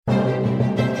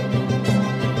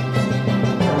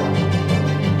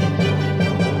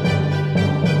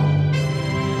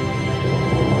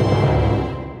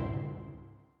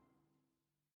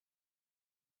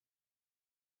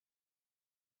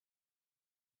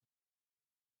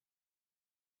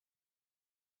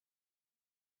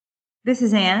This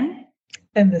is Anne,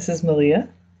 And this is Malia.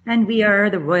 and we are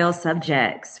the Royal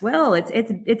Subjects. Well,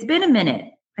 it's been a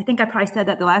minute. I think I probably said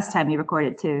that the last time we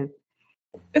recorded too.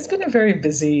 It's been a very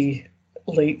busy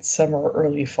late summer,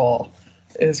 early fall,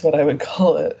 is what I would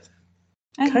call it.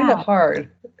 Kind of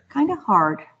hard. Kind of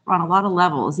hard on a lot of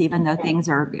levels, even though things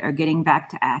are getting back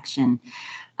to action.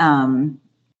 Sometimes,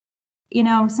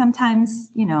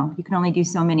 you can only do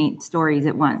so many stories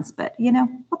at once, but,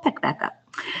 we'll pick back up.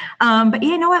 But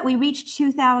you know what? We reached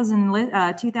 2,000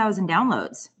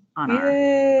 downloads on our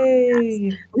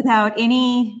podcast without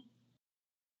any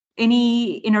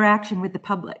interaction with the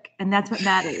public, and that's what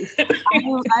matters.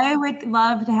 I would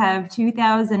love to have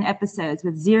 2,000 episodes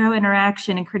with zero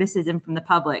interaction and criticism from the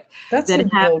public. That's a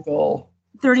real goal.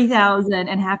 30,000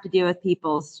 and have to deal with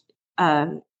people's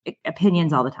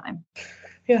opinions all the time.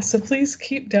 Yeah, so please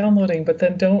keep downloading, but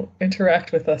then don't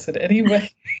interact with us in any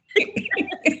way.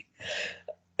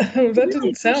 That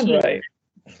didn't sound right.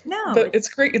 No. But it's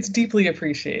great. It's deeply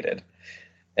appreciated.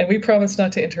 And we promise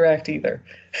not to interact either.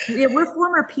 Yeah, we're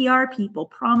former PR people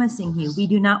promising you we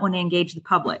do not want to engage the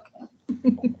public.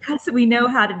 Because we know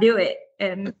how to do it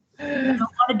and we don't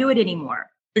want to do it anymore.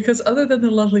 Because other than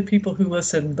the lovely people who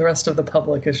listen, the rest of the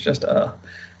public is just,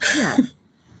 Yeah.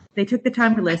 They took the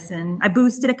time to listen. I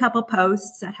boosted a couple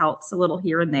posts. That helps a little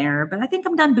here and there, but I think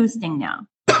I'm done boosting now.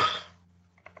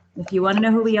 If you want to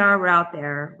know who we are, we're out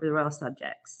there. We're the Royal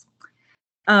Subjects.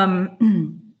 I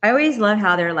always love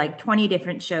how there are like 20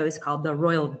 different shows called the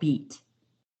Royal Beat.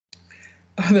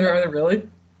 Are there really?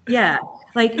 Yeah.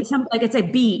 Like it's a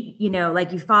beat,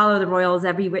 like you follow the royals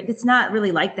everywhere. It's not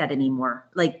really like that anymore.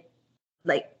 Like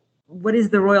what is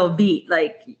the Royal Beat?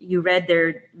 Like you read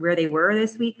where they were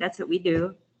this week? That's what we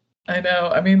do. I know.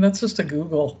 I mean, that's just a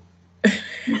Google.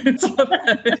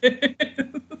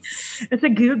 It's a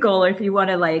Google if you want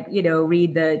to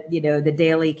read the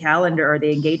daily calendar or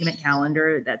the engagement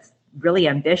calendar. That's really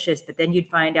ambitious. But then you'd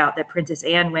find out that Princess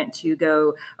Anne went to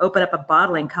go open up a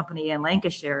bottling company in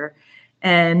Lancashire.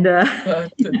 And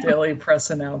the daily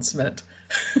press announcement.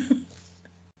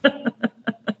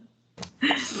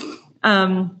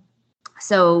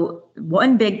 So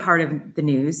one big part of the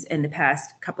news in the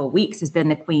past couple of weeks has been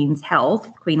the Queen's health,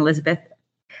 Queen Elizabeth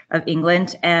of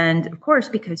England. And of course,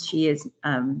 because she is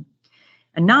a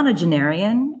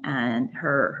nonagenarian and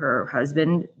her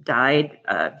husband died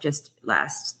just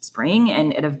last spring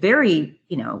and at a very,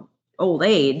 old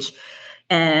age.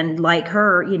 And like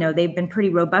her, they've been pretty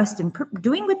robust in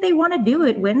doing what they want to do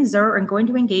at Windsor and going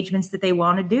to engagements that they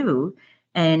want to do.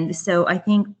 And so I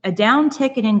think a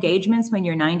downtick in engagements when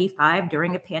you're 95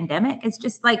 during a pandemic is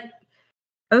just like,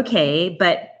 okay,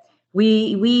 but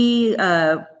we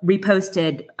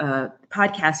reposted a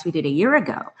podcast we did a year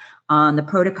ago on the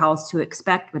protocols to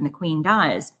expect when the Queen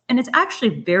dies. And it's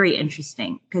actually very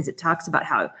interesting because it talks about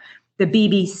how the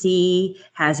BBC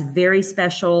has a very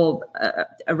special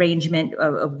arrangement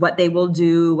of what they will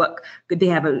do. They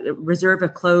have a reserve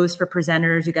of clothes for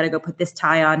presenters. You got to go put this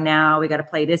tie on now. We got to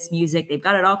play this music. They've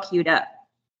got it all queued up.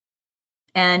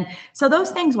 And so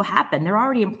those things will happen. They're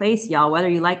already in place, y'all, whether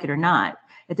you like it or not.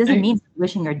 It doesn't mean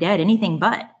wishing her dead, anything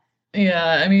but.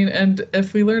 Yeah, I mean, and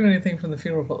if we learn anything from the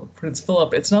funeral of Prince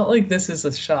Philip, it's not like this is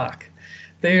a shock.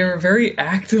 They are very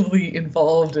actively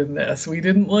involved in this. We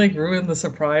didn't ruin the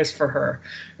surprise for her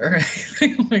or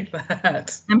anything like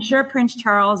that. I'm sure Prince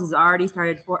Charles has already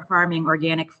started farming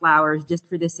organic flowers just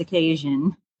for this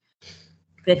occasion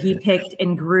that he picked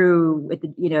and grew with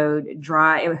the,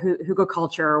 dry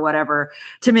hugelkultur or whatever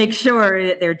to make sure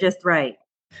that they're just right.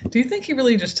 Do you think he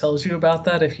really just tells you about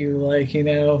that if you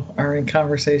are in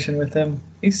conversation with him?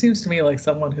 He seems to me like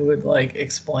someone who would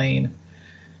explain.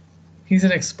 He's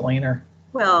an explainer.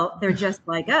 Well, they're just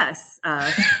like us.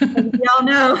 As we all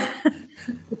know,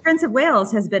 the Prince of Wales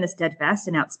has been a steadfast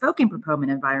and outspoken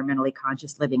proponent of environmentally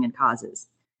conscious living and causes.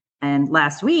 And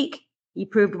last week, he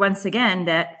proved once again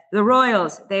that the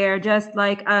royals, they are just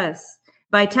like us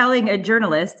by telling a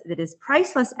journalist that his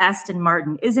priceless Aston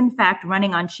Martin is in fact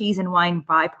running on cheese and wine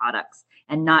byproducts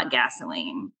and not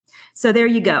gasoline. So there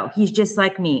you go. He's just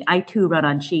like me. I too run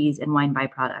on cheese and wine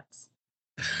byproducts.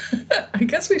 I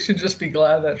guess we should just be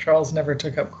glad that Charles never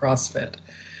took up CrossFit.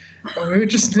 Or we would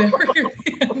just never hear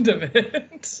the end of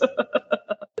it.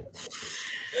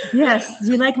 Yes,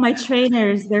 you like my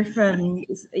trainers. They're from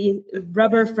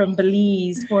rubber from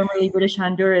Belize, formerly British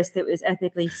Honduras, that was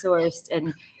ethically sourced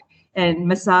and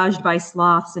massaged by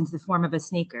sloths into the form of a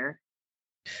sneaker.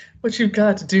 What you've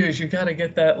got to do is you've got to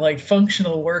get that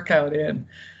functional workout in.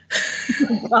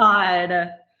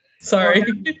 God. Sorry.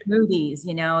 The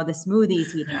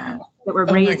smoothies he'd have that were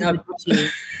raised in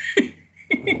the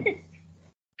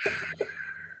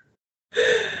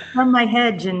From my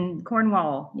hedge in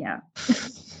Cornwall. Yeah.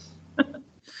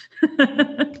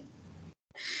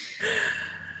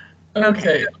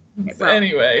 Okay. Well,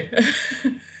 anyway.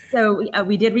 So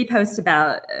we did repost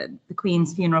about the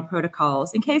Queen's funeral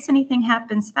protocols in case anything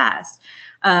happens fast.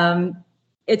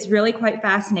 It's really quite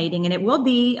fascinating, and it will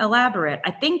be elaborate.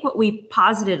 I think what we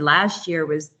posited last year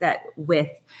was that with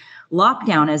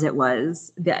lockdown as it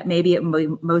was, that maybe it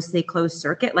mostly closed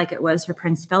circuit like it was for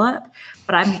Prince Philip.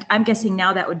 But I'm guessing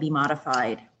now that would be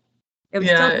modified.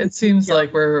 It seems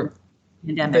like we're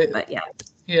pandemic, but yeah.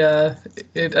 Yeah,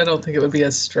 I don't think it would be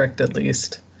as strict, at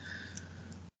least.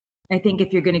 I think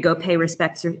if you're going to go pay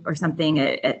respects or something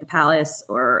at the palace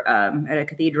or at a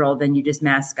cathedral, then you just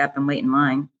mask up and wait in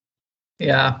line.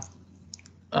 Yeah.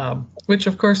 Which,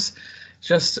 of course,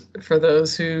 just for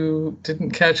those who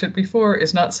didn't catch it before,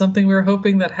 is not something we're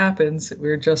hoping that happens.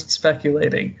 We're just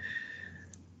speculating.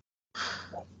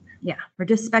 Yeah, we're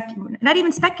just not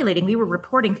even speculating. We were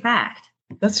reporting fact.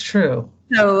 That's true.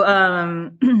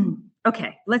 So,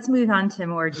 okay, let's move on to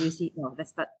more juicy. No,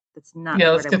 that's not. Yeah,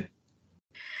 let's get.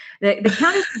 The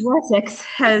Countess of Wessex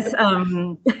has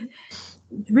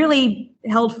really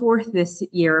held forth this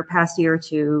past year or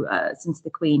two, since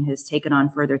the Queen has taken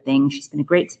on further things. She's been a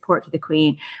great support to the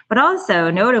Queen, but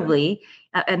also notably,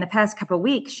 in the past couple of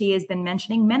weeks, she has been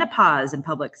mentioning menopause in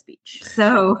public speech.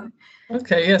 So.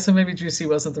 Okay, yeah, so maybe juicy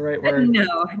wasn't the right word.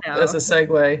 No. As a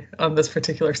segue on this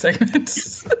particular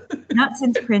segment. Not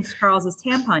since Prince Charles's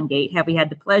tampon gate have we had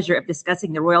the pleasure of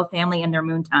discussing the royal family and their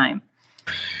moon time.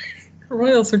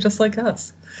 Royals are just like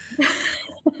us.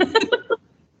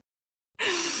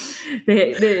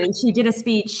 She did a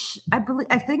speech. I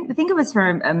think it was for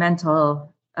a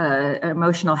mental,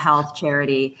 emotional health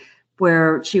charity,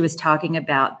 where she was talking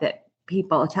about that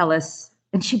people tell us,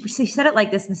 and she said it like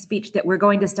this in the speech, that we're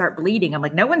going to start bleeding. I'm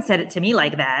like, no one said it to me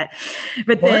like that.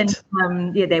 But what?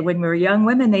 Then, when we're young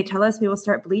women, they tell us we will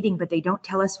start bleeding, but they don't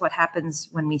tell us what happens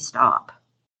when we stop.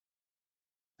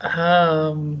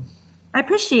 I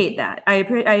appreciate that. I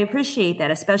appreciate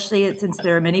that, especially since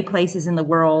there are many places in the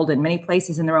world and many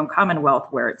places in their own Commonwealth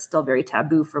where it's still very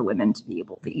taboo for women to be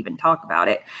able to even talk about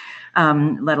it,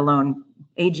 let alone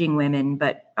aging women.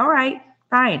 But all right,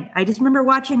 fine. I just remember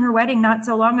watching her wedding not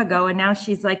so long ago, and now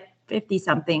she's like 50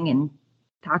 something and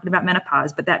talking about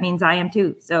menopause, but that means I am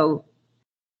too. So,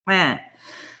 Okay.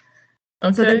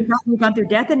 So then we've gone through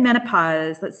death and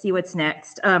menopause. Let's see what's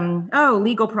next.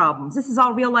 Legal problems. This is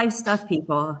all real life stuff,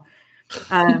 people.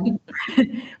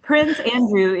 Prince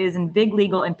Andrew is in big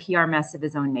legal and PR mess of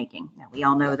his own making. Now, we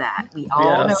all know that.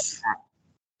 Know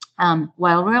that.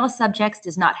 While royal subjects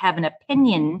does not have an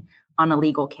opinion on a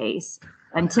legal case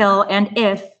until and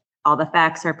if all the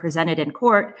facts are presented in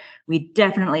court, we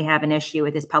definitely have an issue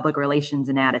with his public relations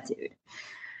and attitude.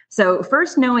 So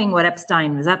first knowing what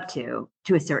Epstein was up to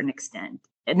a certain extent,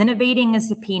 and then evading a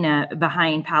subpoena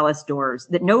behind palace doors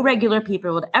that no regular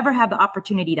people would ever have the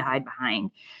opportunity to hide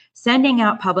behind, sending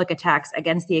out public attacks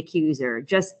against the accuser,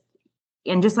 just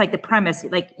like the premise,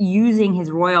 like using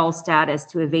his royal status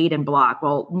to evade and block.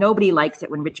 Well, nobody likes it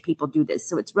when rich people do this,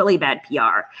 so it's really bad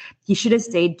PR. He should have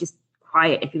stayed just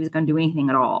quiet if he was going to do anything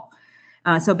at all.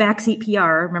 So backseat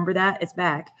PR, remember that? It's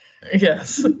back.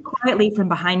 Yes. Quietly from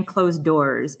behind closed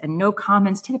doors and no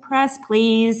comments to the press,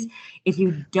 please. If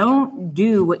you don't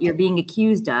do what you're being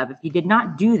accused of, if you did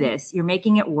not do this, you're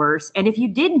making it worse. And if you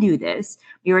did do this,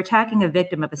 you're attacking a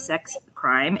victim of a sex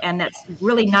crime, and that's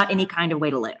really not any kind of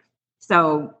way to live.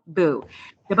 So, boo.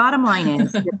 The bottom line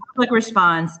is your public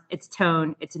response, its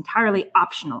tone, it's entirely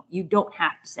optional. You don't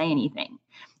have to say anything.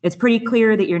 It's pretty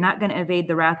clear that you're not going to evade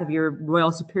the wrath of your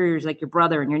royal superiors like your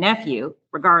brother and your nephew,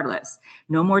 regardless.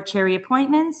 No more cherry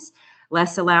appointments,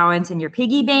 less allowance in your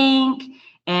piggy bank,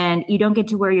 and you don't get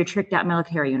to wear your tricked out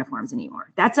military uniforms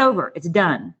anymore. That's over. It's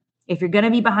done. If you're going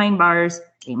to be behind bars,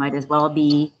 they might as well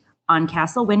be on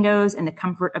castle windows in the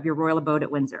comfort of your royal abode at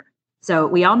Windsor. So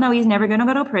we all know he's never going to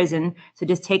go to prison. So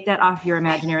just take that off your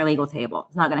imaginary legal table.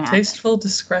 It's not going to happen. Tasteful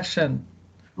discretion.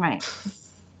 Right.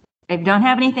 If you don't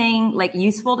have anything like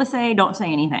useful to say, don't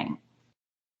say anything.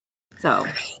 So.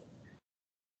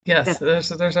 Yes,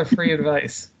 there's our free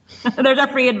advice. There's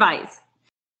our free advice.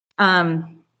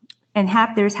 And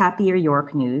there's happier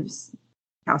York news.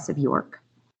 House of York.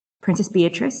 Princess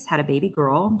Beatrice had a baby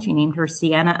girl. She named her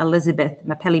Sienna Elizabeth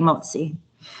Mapellimozzi.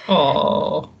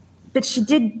 Oh. But she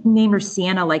did name her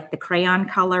Sienna like the crayon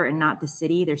color and not the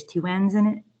city. There's 2 N's in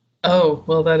it. Oh,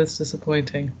 well, that is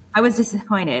disappointing. I was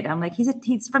disappointed. I'm like,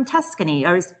 he's from Tuscany,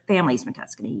 or his family's from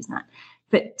Tuscany. He's not.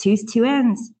 But 2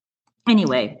 N's.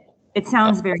 Anyway, it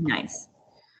sounds very nice.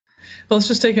 Well, let's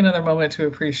just take another moment to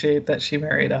appreciate that she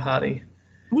married a hottie.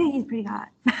 Yeah, he's pretty hot.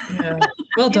 Yeah.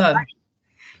 Well done.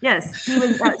 Yes, she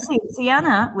was.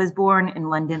 Sienna was born in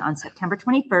London on September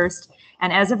 21st,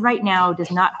 and as of right now,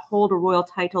 does not hold a royal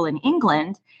title in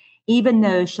England, even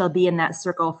though she'll be in that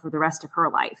circle for the rest of her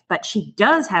life. But she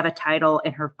does have a title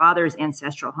in her father's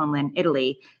ancestral homeland,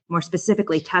 Italy, more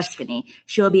specifically Tuscany.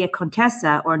 She'll be a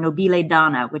contessa or nobile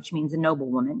donna, which means a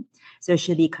noblewoman. So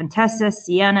she'll be Contessa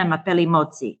Sienna Mapelli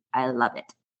Mozzi. I love it.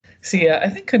 So yeah, I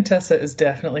think Contessa is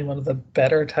definitely one of the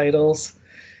better titles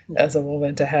as a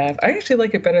woman to have. I actually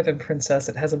like it better than Princess.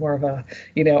 It has a more of a,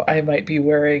 I might be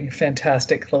wearing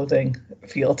fantastic clothing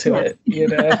feel to it,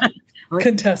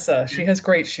 Contessa, she has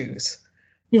great shoes.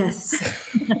 Yes.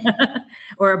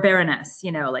 Or a Baroness,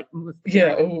 like.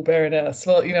 Yeah, Baroness.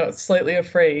 Well, slightly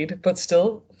afraid, but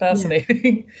still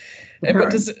fascinating. Yeah.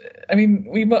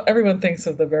 Everyone thinks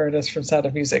of the Baroness from Sound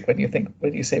of Music when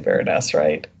you say Baroness,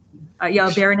 right?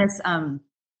 Baroness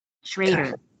Schrader.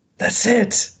 God, that's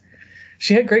it.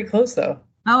 She had great clothes, though.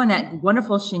 Oh, and that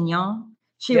wonderful chignon.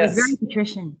 She was very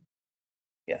patrician.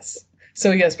 Yes.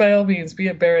 So yes, by all means, be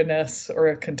a Baroness or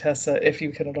a Contessa if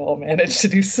you can at all manage to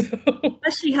do so.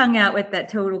 She hung out with that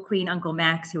total queen, Uncle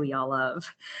Max, who we all love.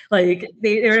 Like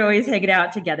they were always hanging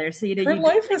out together. So her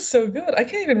life was so good. I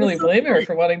can't even really blame her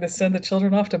for wanting to send the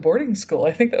children off to boarding school.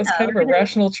 I think that was kind of a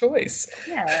rational choice.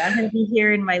 Yeah, I'm going to be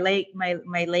here in my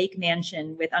lake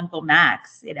mansion with Uncle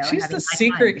Max. She's the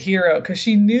secret hero because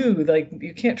she knew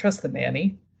you can't trust the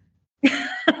nanny.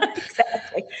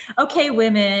 Exactly. Okay,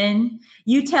 women,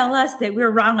 you tell us that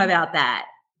we're wrong about that.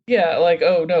 Yeah,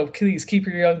 oh no, please keep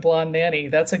your young blonde nanny.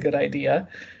 That's a good idea.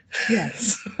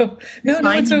 Yes. No,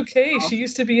 it's okay. She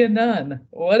used to be a nun.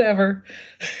 Whatever.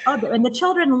 Oh, and the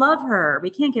children love her. We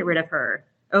can't get rid of her.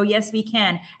 Oh, yes, we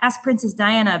can. Ask Princess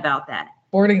Diana about that.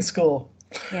 Boarding school.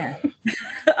 Yeah.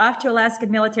 Off to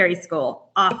Alaskan military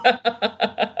school. Off.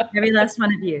 Every last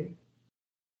one of you.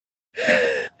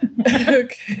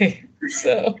 Okay.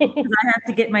 So I have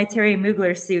to get my Terry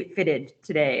Mugler suit fitted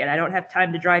today, and I don't have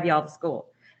time to drive y'all to school.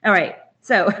 All right.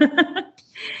 So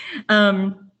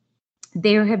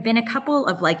there have been a couple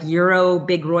of Euro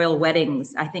big royal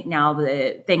weddings. I think now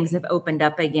the things have opened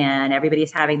up again.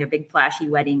 Everybody's having their big flashy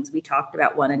weddings. We talked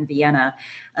about one in Vienna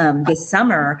this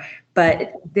summer,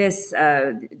 but this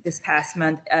past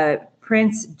month,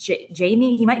 Prince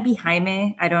Jamie, he might be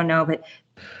Jaime, I don't know, but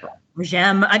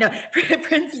Jem, I know,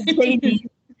 Prince Jamie.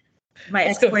 My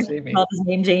ex-boyfriend called his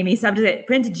name Jamie. So I'm just saying,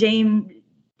 Prince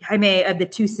Jaime of the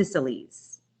Two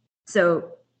Sicilies.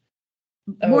 So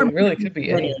it really could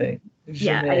be anything.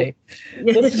 Yeah.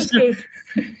 Let's just go.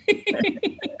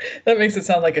 That makes it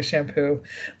sound like a shampoo.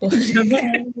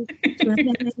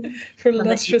 For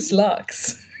lustrous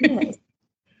locks. Yes.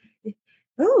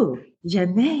 Oh,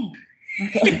 Jamais.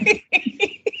 Okay.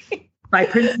 By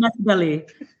Prince Masbelli.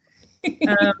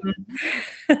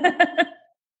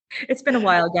 It's been a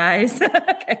while, guys.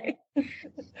 Okay.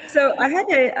 So I had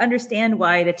to understand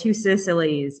why the Two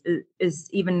Sicilies is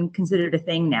even considered a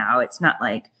thing now. It's not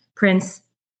like Prince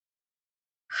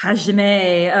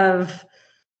Jaime of,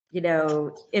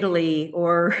 Italy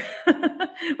or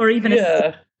even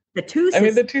the Two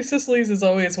Sicilies. The Two Sicilies is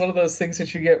always one of those things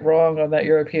that you get wrong on that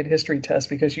European history test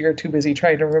because you're too busy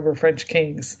trying to remember French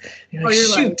kings. You're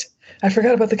shoot, I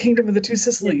forgot about the Kingdom of the Two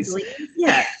Sicilies.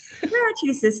 Yeah. There are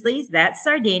two Sicilies. That's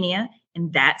Sardinia,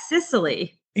 and that's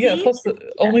Sicily. Yeah, plus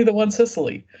only the one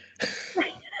Sicily.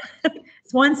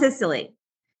 It's one Sicily.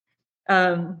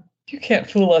 You can't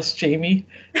fool us, Jamie.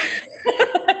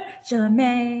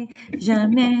 Jamais,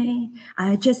 jamais.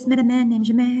 I just met a man named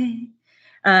Jamais.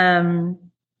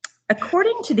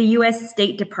 According to the U.S.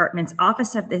 State Department's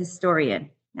Office of the Historian,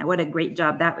 now what a great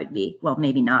job that would be. Well,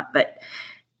 maybe not, but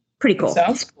pretty cool.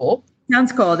 Sounds cool.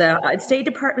 Sounds cool. The State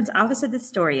Department's Office of the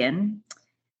Historian.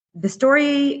 The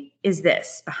story is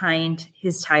this behind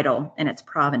his title and its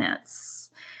provenance.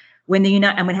 I'm going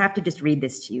to have to just read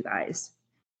this to you guys.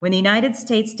 When the United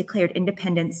States declared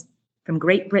independence from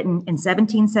Great Britain in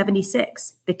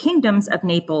 1776, the kingdoms of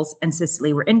Naples and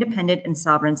Sicily were independent and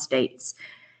sovereign states.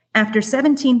 After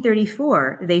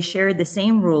 1734, they shared the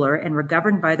same ruler and were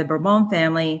governed by the Bourbon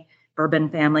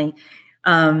family.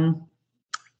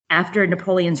 After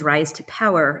Napoleon's rise to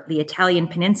power, the Italian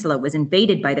peninsula was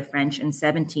invaded by the French in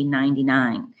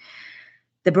 1799.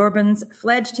 The Bourbons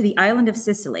fled to the island of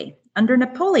Sicily. Under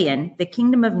Napoleon, the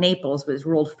Kingdom of Naples was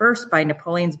ruled first by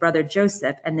Napoleon's brother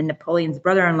Joseph and then Napoleon's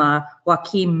brother-in-law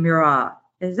Joachim Murat.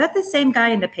 Is that the same guy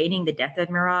in the painting The Death of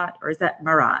Murat, or is that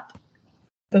Marat?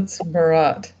 That's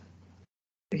Murat.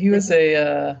 He was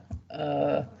a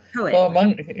poet. Well,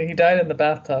 he died in the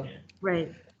bathtub.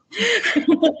 Right.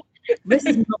 This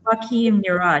is Joachim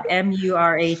Murat,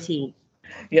 Murat.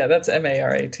 Yeah, that's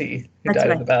Marat. He That's died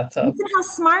what in the bathtub. Listen how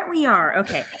smart we are.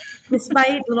 Okay.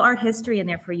 Despite a little art history in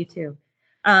there for you too.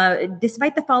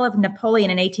 Despite the fall of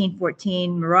Napoleon in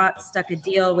 1814, Murat stuck a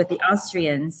deal with the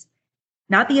Austrians,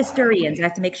 not the Asturians. I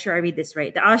have to make sure I read this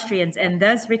right. The Austrians, and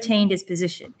thus retained his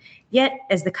position. Yet,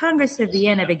 as the Congress of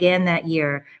Vienna began that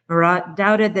year, Murat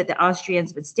doubted that the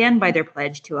Austrians would stand by their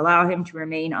pledge to allow him to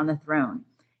remain on the throne.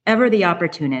 Ever the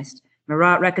opportunist,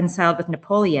 Murat reconciled with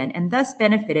Napoleon and thus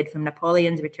benefited from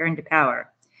Napoleon's return to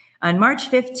power. On March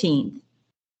 15th,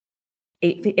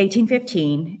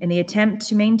 1815, in the attempt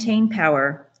to maintain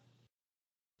power,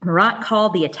 Murat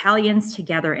called the Italians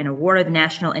together in a war of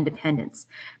national independence.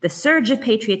 The surge of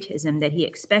patriotism that he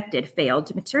expected failed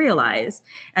to materialize,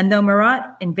 and though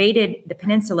Murat invaded the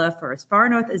peninsula for as far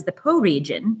north as the Po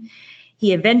region,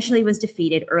 he eventually was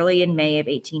defeated early in May of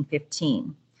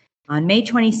 1815. On May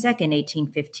 22nd,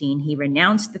 1815, he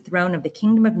renounced the throne of the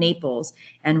Kingdom of Naples,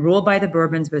 and rule by the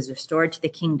Bourbons was restored to the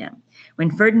kingdom.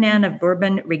 When Ferdinand of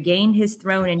Bourbon regained his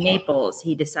throne in Naples,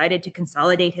 he decided to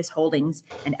consolidate his holdings,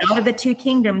 and out of the two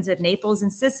kingdoms of Naples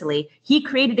and Sicily, he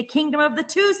created a kingdom of the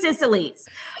two Sicilies.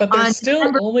 But there's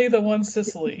still only the one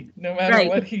Sicily, no matter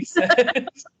what he said.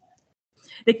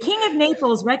 The King of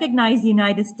Naples recognized the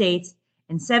United States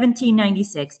in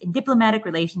 1796, and diplomatic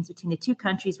relations between the two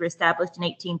countries were established in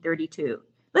 1832.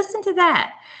 Listen to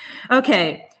that.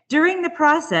 Okay, during the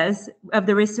process of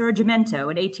the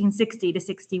Risorgimento in 1860 to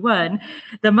 61,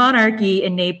 the monarchy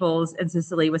in Naples and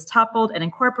Sicily was toppled and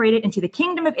incorporated into the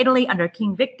Kingdom of Italy under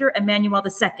King Victor Emmanuel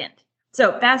II.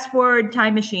 So fast forward,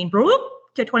 time machine, to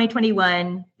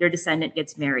 2021, their descendant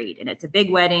gets married, and it's a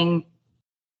big wedding,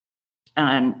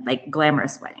 like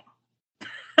glamorous wedding.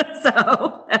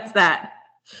 So that's that.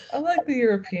 I like the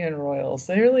European royals.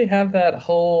 They really have that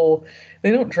whole,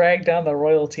 they don't drag down the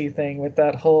royalty thing with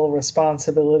that whole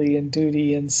responsibility and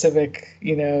duty and civic,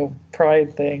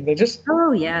 pride thing. They just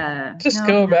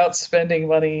go about spending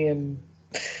money and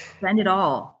spend it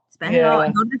all. Spend it all.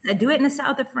 And do it in the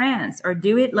south of France, or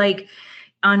do it like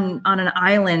on an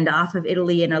island off of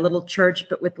Italy in a little church,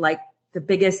 but with like the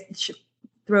biggest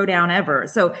throwdown ever.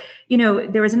 So,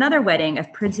 there was another wedding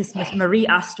of Princess Marie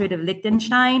Astrid of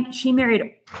Liechtenstein. She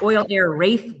married oil heir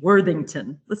Rafe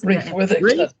Worthington. Listen to that.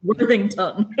 Rafe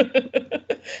Worthington.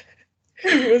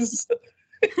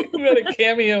 Who had a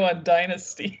cameo on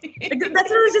Dynasty. That's what I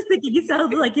was just thinking. He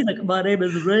sounds like he's like, my name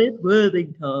is Rafe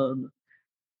Worthington.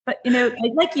 But,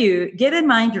 like you, give in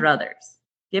mind your others.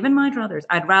 Give in mind your others.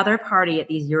 I'd rather party at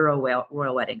these Euro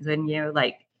royal weddings and,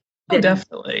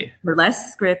 definitely. We're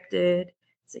less scripted.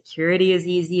 Security is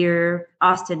easier.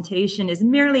 Ostentation is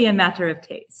merely a matter of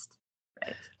taste.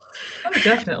 Right? Oh,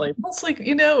 definitely. Plus,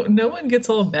 no one gets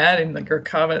all mad in your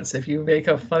comments if you make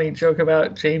a funny joke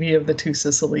about Jamie of the Two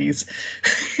Sicilies.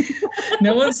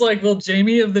 No one's like, will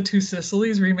Jamie of the Two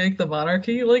Sicilies remake the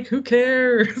monarchy? Like, who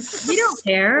cares? We don't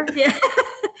care. Yeah.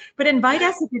 But invite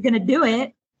us if you're going to do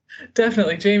it.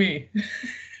 Definitely. Jamie,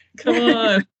 come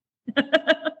on.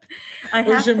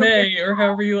 Or jamais, or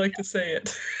however you like to say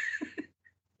it.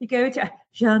 You go to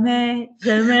jamais.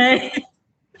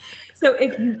 So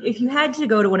if you had to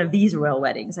go to one of these royal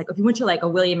weddings, like if you went to like a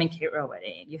William and Kate royal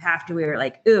wedding, you have to wear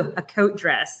like a coat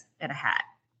dress and a hat.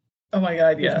 Oh my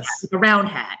God, yes. A round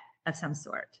hat of some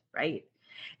sort, right?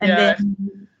 And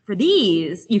then for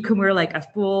these, you can wear like a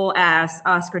full ass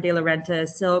Oscar de la Renta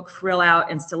silk frill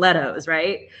out and stilettos,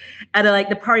 right? And like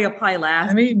the party will probably last.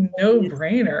 I mean, no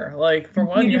brainer. Like for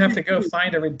one, you have to go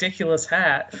find a ridiculous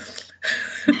hat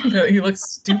that you look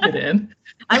stupid in.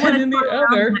 I want to the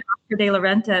other Oscar de la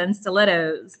Renta and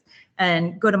stilettos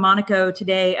and go to Monaco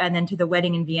today and then to the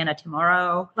wedding in Vienna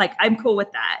tomorrow. Like, I'm cool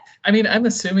with that. I mean, I'm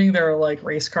assuming there are like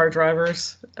race car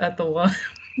drivers at the one.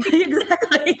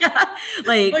 Exactly. Yeah.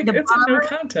 Like the it's bar, a no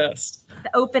contest.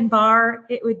 The open bar,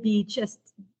 it would be just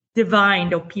divine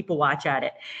to people watch at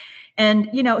it. And,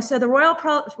 so the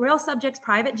royal subject's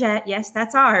private jet, yes,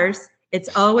 that's ours. It's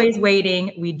always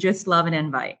waiting. We just love an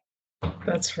invite.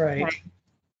 That's right.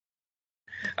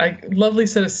 I lovely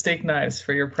set of steak knives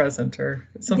for your present or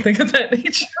something of that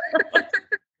nature.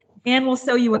 And we'll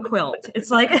sew you a quilt. It's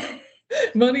like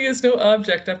money is no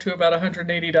object up to about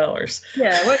 $180.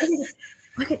 Yeah.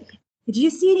 Did you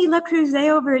see any Le Creuset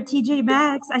over at TJ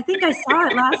Maxx? I think I saw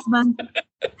it last month.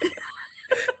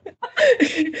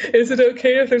 Is it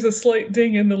okay if there's a slight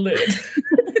ding in the lid?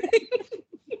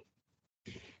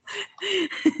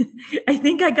 I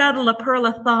think I got a La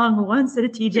Perla thong once at a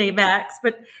TJ Maxx,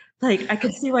 but like I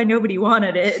could see why nobody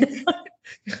wanted it.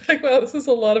 Like, wow, this is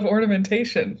a lot of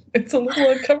ornamentation. It's a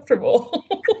little uncomfortable.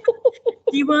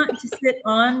 Do you want to sit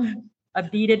on a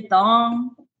beaded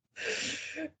thong?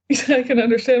 I can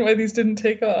understand why these didn't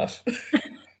take off.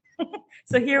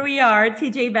 So here we are,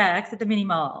 TJ Maxx at the mini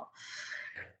mall.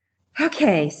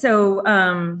 Okay, so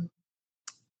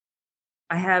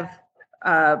I have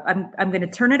I'm going to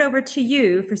turn it over to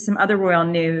you for some other royal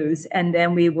news, and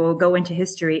then we will go into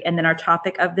history, and then our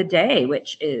topic of the day,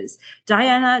 which is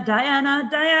Diana, Diana,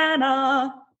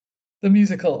 Diana. The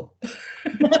musical.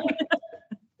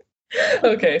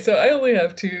 Okay, so I only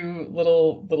have two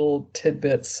little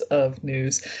tidbits of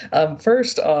news.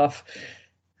 First off,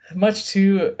 much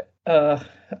to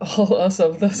all us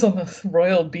of us on the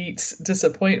royal beats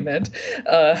disappointment,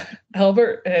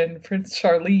 Albert and Prince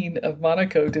Charlene of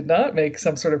Monaco did not make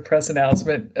some sort of press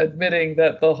announcement admitting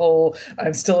that the whole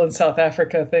 "I'm still in South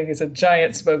Africa" thing is a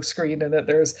giant smokescreen and that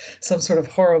there's some sort of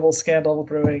horrible scandal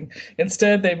brewing.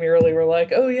 Instead, they merely were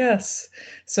like, "Oh yes."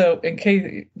 So in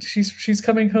case she's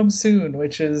coming home soon,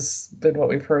 which has been what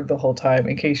we've heard the whole time.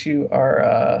 In case you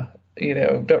are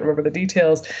don't remember the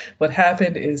details. What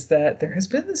happened is that there has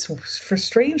been this, for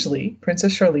strangely,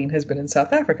 Princess Charlene has been in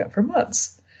South Africa for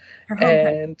months,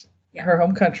 her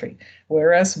home country,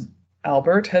 whereas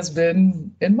Albert has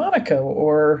been in Monaco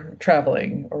or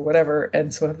traveling or whatever,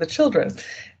 and so have the children.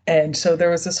 And so there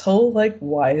was this whole like,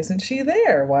 why isn't she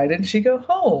there? Why didn't she go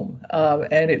home?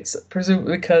 And it's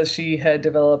presumably because she had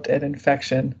developed an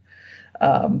infection,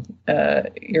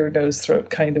 ear, nose, throat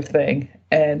kind of thing,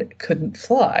 and couldn't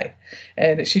fly.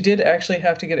 And she did actually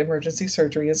have to get emergency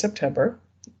surgery in September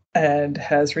and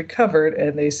has recovered.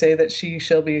 And they say that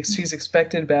she's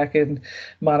expected back in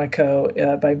Monaco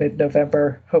by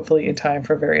mid-November, hopefully in time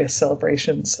for various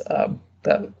celebrations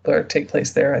that take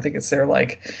place there. I think it's their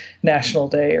like National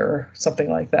Day or something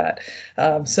like that.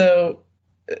 So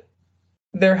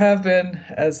there have been,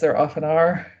 as there often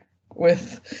are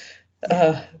with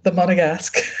the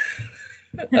Monegasque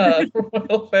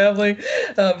royal family,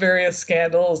 various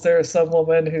scandals. There's some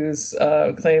woman who's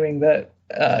claiming that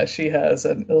she has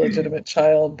an illegitimate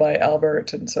child by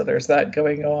Albert, and so there's that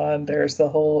going on. There's the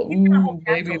whole,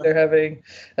 maybe they're having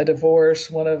a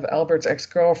divorce. One of Albert's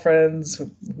ex-girlfriends,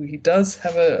 who he does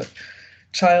have a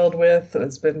child with,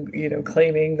 has been,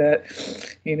 claiming that,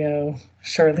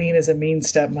 Charlene is a mean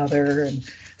stepmother. And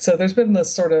so there's been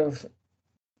this sort of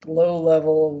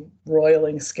low-level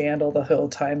roiling scandal the whole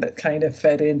time that kind of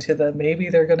fed into the maybe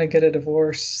they're going to get a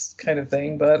divorce kind of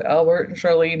thing. But Albert and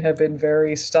Charlene have been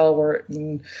very stalwart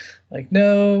and like,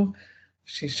 no,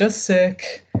 she's just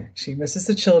sick. She misses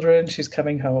the children. She's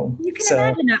coming home. You can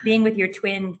imagine not being with your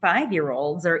twin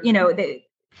 5-year-olds, or,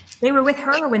 they were with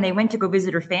her when they went to go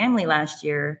visit her family last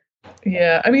year.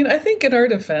 Yeah, I mean, I think in our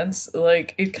defense,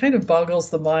 like, it kind of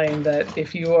boggles the mind that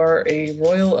if you are a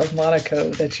royal of Monaco,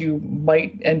 that you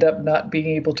might end up not being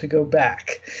able to go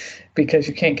back because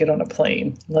you can't get on a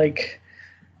plane. Like,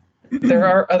 there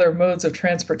are other modes of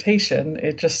transportation.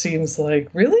 It just seems like,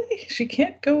 really? She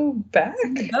can't go back?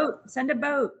 Send a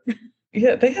boat.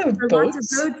 Yeah, they have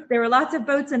boats. There were lots of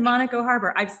boats in Monaco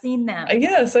Harbor. I've seen them.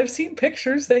 Yes, I've seen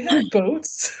pictures. They have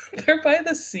boats. They're by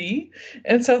the sea,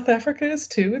 and South Africa is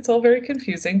too. It's all very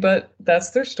confusing, but that's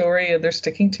their story, and they're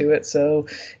sticking to it. So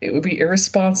it would be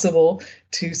irresponsible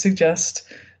to suggest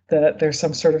that there's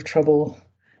some sort of trouble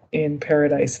in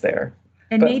paradise there.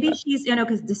 And maybe she's,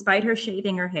 because despite her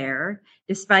shaving her hair,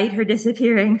 despite her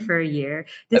disappearing for a year,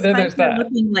 despite her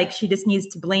looking like she just needs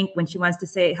to blink when she wants to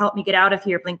say, help me get out of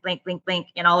here, blink, blink, blink, blink,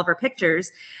 in all of her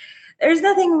pictures, there's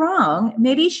nothing wrong.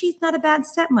 Maybe she's not a bad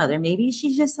stepmother. Maybe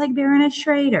she's just like Baroness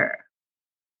Schrader.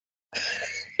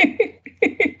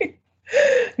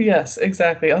 Yes,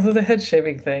 exactly. Although the head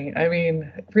shaving thing, I mean,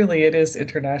 really, it is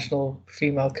international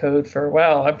female code for,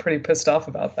 wow, I'm pretty pissed off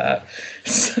about that.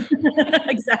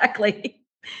 Exactly.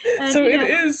 And, so it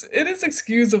is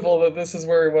excusable that this is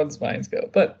where one's minds go.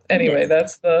 But anyway,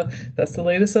 that's the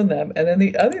latest on them. And then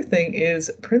the other thing is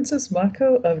Princess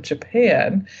Mako of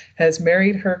Japan has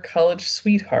married her college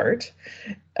sweetheart.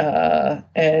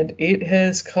 And it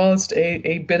has caused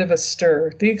a bit of a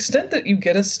stir. The extent that you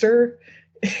get a stir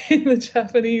in the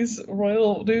Japanese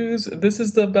royal news, this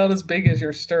is about as big as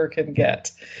your stir can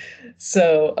get.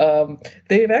 So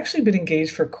they've actually been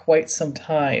engaged for quite some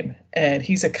time, and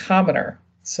he's a commoner.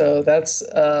 So that's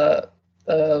a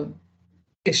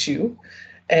issue.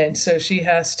 And so he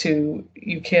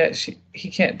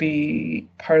can't be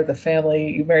part of the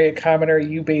family. You marry a commoner,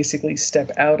 you basically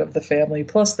step out of the family.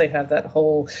 Plus they have that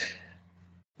whole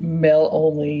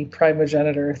male-only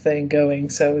primogenitor thing going.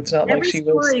 So it's not like she was...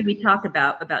 Every story we talk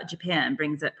about Japan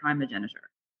brings up primogeniture.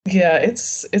 Yeah,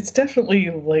 it's definitely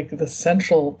like the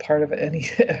central part of any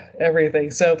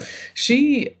everything. So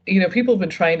she, people have been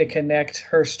trying to connect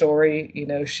her story.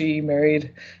 She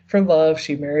married for love.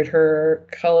 She married her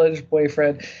college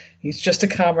boyfriend. He's just a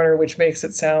commoner, which makes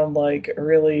it sound like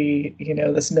really,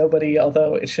 this nobody,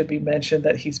 although it should be mentioned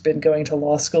that he's been going to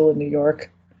law school in New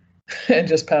York and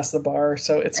just passed the bar.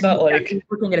 So it's not like He's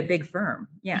working at a big firm.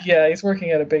 Yeah. yeah, he's working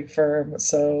at a big firm.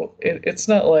 So it's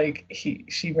not like she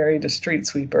married a street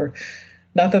sweeper.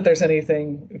 Not that there's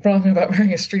anything wrong about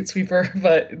marrying a street sweeper,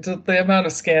 but the amount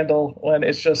of scandal when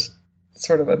it's just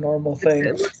sort of a normal thing.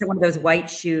 It works at one of those white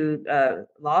shoe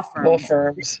law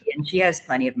firms. And she has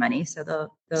plenty of money, so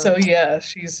So yeah,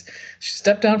 she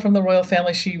stepped down from the royal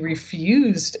family. She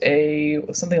refused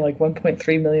something like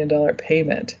 $1.3 million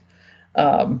payment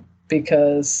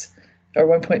because, or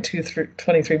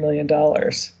 $1.23 million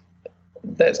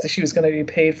that she was going to be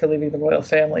paid for leaving the royal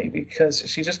family, because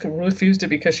she just refused it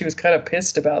because she was kind of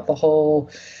pissed about the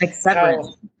whole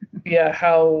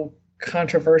how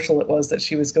controversial it was that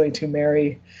she was going to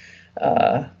marry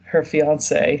her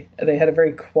fiance. They had a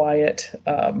very quiet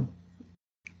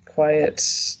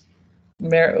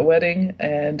wedding,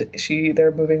 and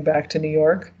they're moving back to New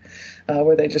York,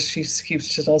 where she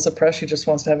tells the press she just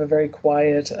wants to have a very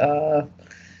quiet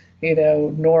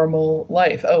normal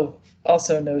life. Oh,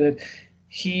 also noted,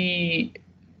 he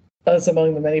was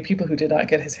among the many people who did not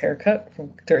get his hair cut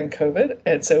during COVID.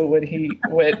 And so when he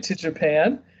went to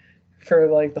Japan for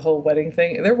like the whole wedding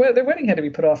thing, their wedding had to be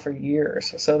put off for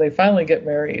years. So they finally get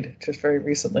married just very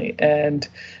recently. And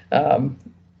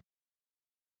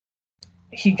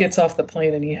he gets off the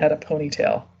plane and he had a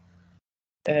ponytail.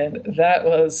 And that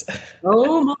was...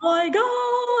 oh my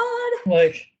God!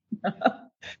 Like,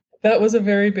 that was a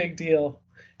very big deal.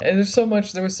 And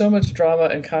there was so much drama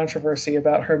and controversy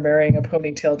about her marrying a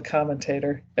ponytailed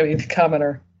commoner.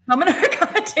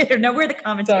 Commentator. No, we're the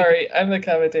commentator. Sorry, I'm the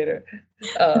commentator.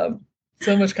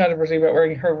 So much controversy about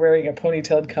wearing a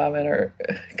ponytailed commoner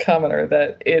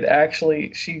that it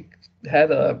actually, she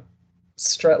had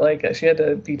she had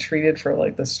to be treated for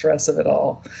like the stress of it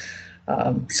all.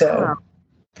 So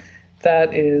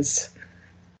that is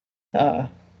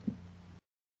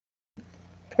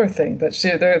poor thing, but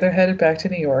they're headed back to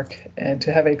New York and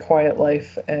to have a quiet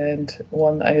life, and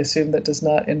one I assume that does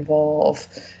not involve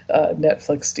a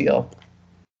Netflix deal.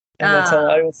 And that's all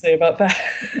I will say about that.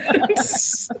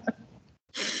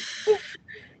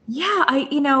 Yeah,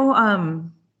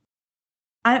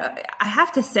 I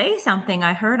have to say something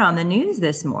I heard on the news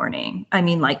this morning. I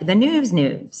mean, like the news,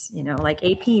 like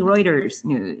AP, Reuters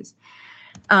news.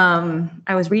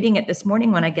 I was reading it this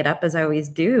morning when I get up, as I always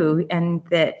do, and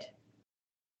that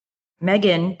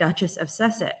Meghan, Duchess of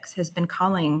Sussex, has been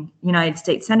calling United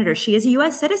States senators. She is a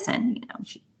U.S. citizen.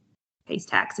 She pays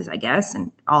taxes, I guess,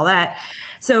 and all that.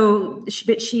 So,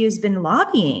 but she has been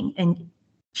lobbying, and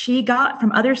she got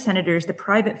from other senators the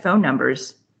private phone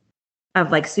numbers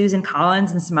of like Susan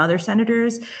Collins and some other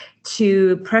senators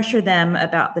to pressure them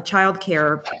about the child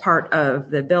care part of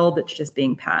the bill that's just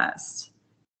being passed,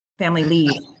 family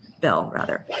leave bill,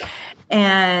 rather.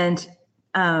 And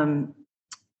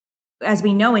as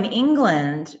we know, in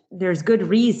England, there's good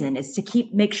reason. It's to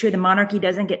make sure the monarchy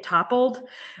doesn't get toppled,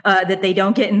 that they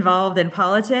don't get involved in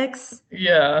politics.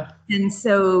 Yeah. And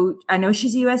so I know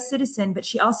she's a U.S. citizen, but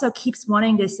she also keeps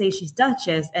wanting to say she's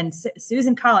Duchess. And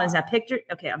Susan Collins, now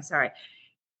I'm sorry.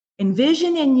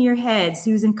 Envision in your head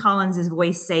Susan Collins'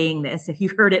 voice saying this, if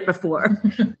you've heard it before,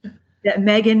 that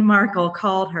Meghan Markle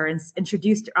called her and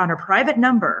introduced her on her private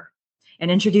number and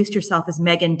introduced herself as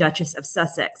Meghan, Duchess of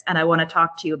Sussex. And I want to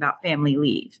talk to you about family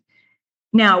leave.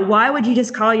 Now, why would you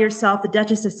just call yourself the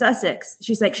Duchess of Sussex?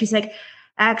 She's like,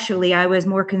 actually, I was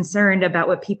more concerned about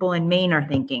what people in Maine are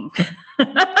thinking.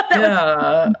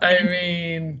 Yeah, I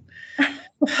mean,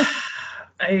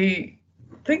 I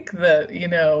think that,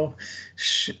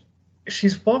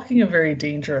 she's walking a very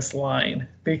dangerous line,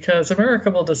 because America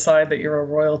will decide that you're a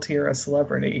royalty or a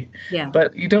celebrity. Yeah.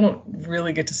 But you don't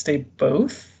really get to stay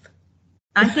both.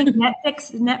 I think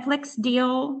Netflix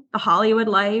deal, the Hollywood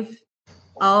life,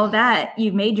 all of that,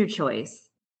 you've made your choice.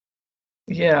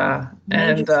 Yeah.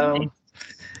 And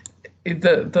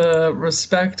the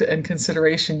respect and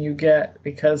consideration you get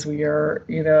because we are,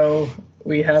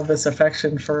 we have this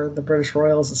affection for the British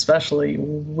royals especially,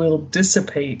 will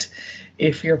dissipate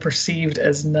if you're perceived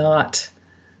as not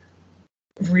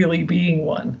really being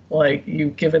one. Like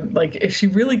if she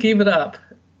really gave it up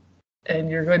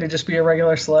and you're going to just be a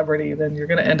regular celebrity, then you're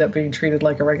going to end up being treated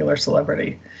like a regular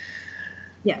celebrity.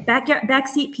 Yeah,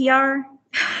 backseat PR,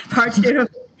 part two.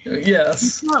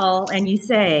 Yes. And you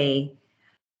say,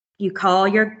 you call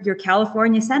your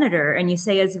California senator and you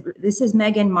say, this is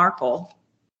Meghan Markle.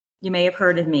 You may have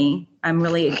heard of me. I'm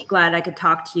really glad I could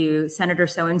talk to you. Senator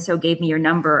so-and-so gave me your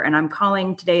number, and I'm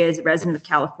calling today as a resident of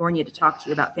California to talk to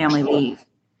you about family leave.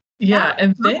 Yeah,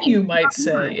 and then you might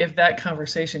say, if that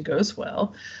conversation goes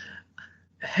well,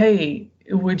 hey,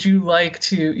 would you like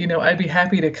to, I'd be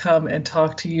happy to come and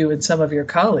talk to you and some of your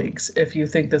colleagues if you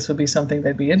think this would be something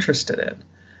they'd be interested in.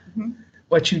 Mm-hmm.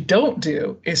 What you don't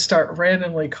do is start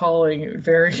randomly calling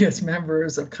various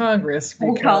members of Congress.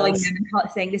 Calling them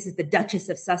and saying this is the Duchess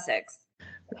of Sussex.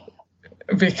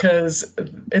 Because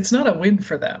it's not a win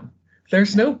for them.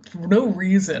 There's no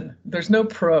reason, there's no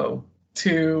pro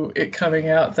to it coming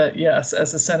out that, yes,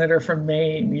 as a senator from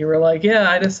Maine, you were like, yeah,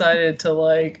 I decided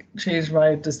to change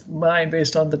my mind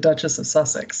based on the Duchess of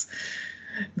Sussex.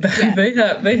 Yeah.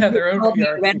 They have their own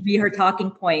PR. That'd be her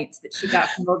talking points that she got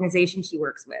from the organization she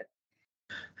works with.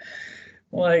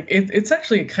 It's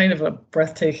actually kind of a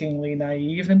breathtakingly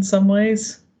naive in some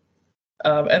ways.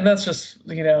 And that's just,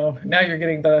 now you're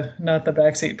getting not the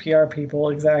backseat PR people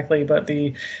exactly, but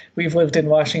we've lived in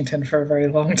Washington for a very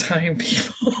long time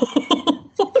people.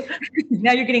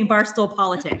 Now you're getting Barstool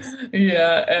politics.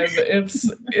 Yeah, and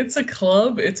it's a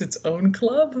club. It's its own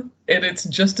club, and it's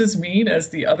just as mean as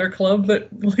the other club. That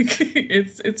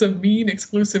it's a mean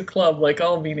exclusive club, like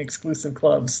all mean exclusive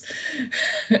clubs,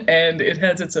 and it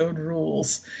has its own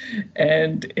rules.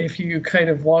 And if you kind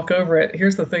of walk over it,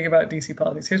 here's the thing about DC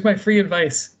politics. Here's my free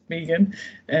advice, Megan,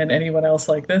 and anyone else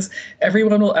like this.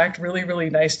 Everyone will act really, really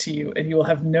nice to you, and you will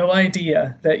have no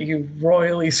idea that you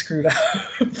royally screwed up.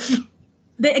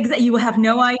 You will have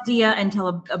no idea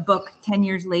until a book 10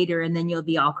 years later, and then you'll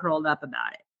be all curled up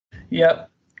about it.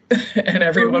 Yep. And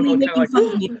everyone will kind of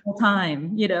fun of you the whole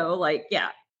time, yeah.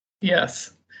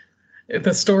 Yes.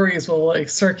 The stories will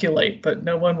circulate, but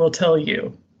no one will tell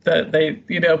you that they,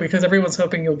 because everyone's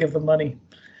hoping you'll give them money.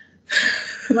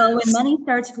 Well, when money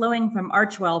starts flowing from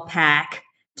Archwell PAC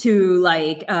to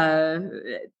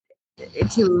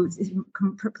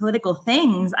political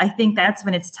things, I think that's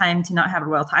when it's time to not have a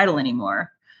royal title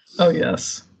anymore. Oh,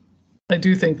 yes. I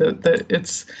do think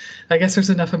that I guess there's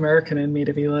enough American in me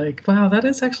to be like, wow, that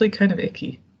is actually kind of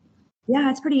icky. Yeah,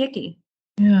 it's pretty icky.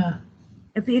 Yeah.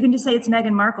 If you can just say it's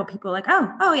Meghan Markle, people are like,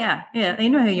 oh yeah, they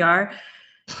know who you are.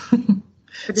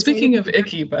 Speaking of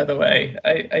icky, by the way,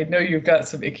 I know you've got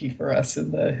some icky for us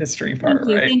in the history part,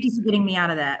 right? Thank you for getting me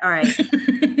out of that. All right.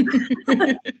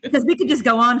 Because we could just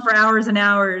go on for hours and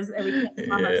hours. And we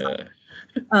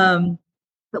can't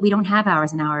but we don't have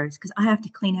hours and hours because I have to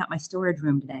clean out my storage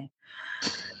room today.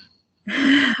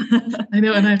 I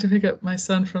know, and I have to pick up my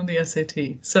son from the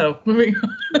SAT. So moving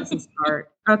on. This is hard.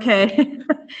 Okay.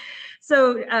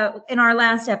 So in our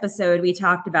last episode, we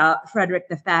talked about Frederick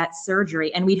the Fat's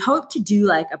surgery, and we'd hoped to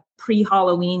do a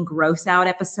pre-Halloween gross out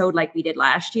episode like we did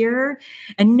last year.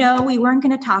 And no, we weren't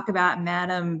going to talk about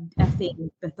Madame effing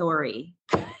Bathory,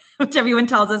 which everyone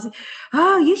tells us,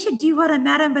 oh, you should do one on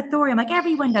Madame Bathory. I'm like,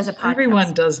 everyone does a podcast.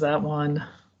 Everyone does that one.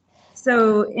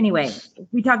 So anyway,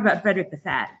 we talked about Frederick the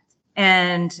Fat,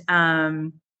 and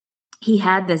he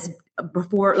had this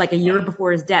before, a year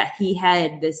before his death, he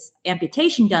had this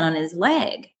amputation done on his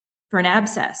leg for an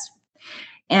abscess.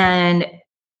 And,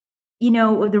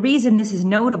 the reason this is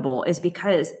notable is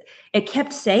because it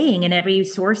kept saying in every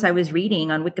source I was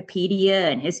reading on Wikipedia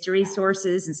and history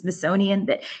sources and Smithsonian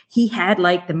that he had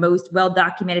the most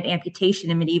well-documented amputation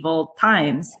in medieval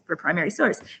times for primary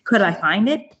source. Could I find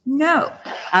it? No.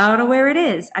 I don't know where it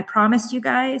is. I promised you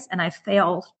guys, and I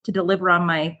failed to deliver on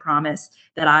my promise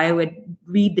that I would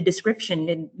read the description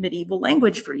in medieval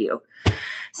language for you.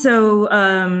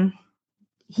 So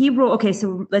he ruled, okay,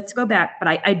 so let's go back, but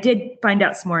I did find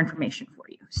out some more information for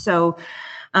you. So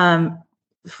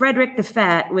Frederick the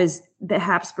Fat was the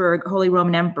Habsburg Holy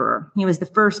Roman Emperor. He was the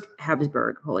first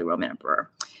Habsburg Holy Roman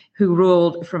Emperor who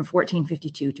ruled from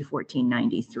 1452 to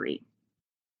 1493.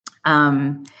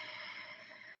 I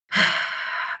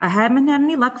haven't had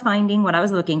any luck finding what I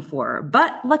was looking for,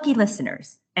 but lucky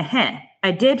listeners,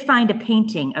 I did find a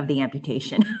painting of the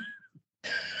amputation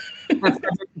of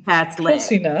Frederick the Fat's leg.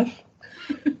 Close enough.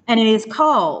 And it is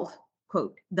called,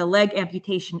 quote, the leg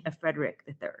amputation of Frederick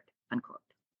III, unquote.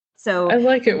 So I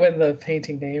like it when the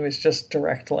painting name is just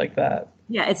direct like that.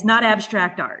 Yeah, it's not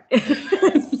abstract art.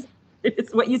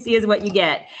 It's what you see is what you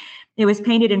get. It was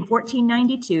painted in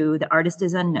 1492. The artist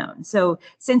is unknown. So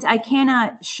since I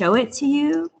cannot show it to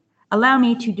you, allow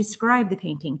me to describe the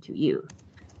painting to you.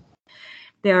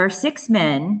 There are 6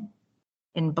 men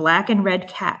in black and red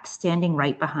caps standing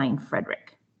right behind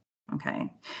Frederick.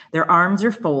 Okay. Their arms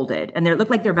are folded and they look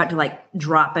like they're about to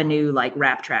drop a new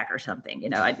rap track or something,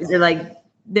 they're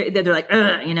they're like,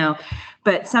 ugh, you know,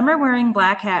 but some are wearing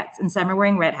black hats and some are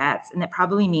wearing red hats. And that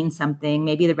probably means something.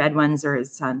 Maybe the red ones are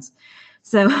his sons.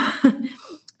 So,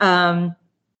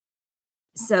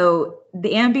 so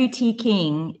the amputee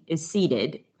king is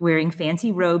seated wearing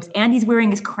fancy robes and he's wearing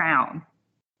his crown.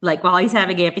 Like while he's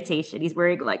having amputation, he's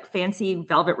wearing like fancy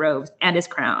velvet robes and his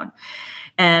crown.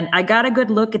 And I got a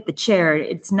good look at the chair.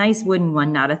 It's a nice wooden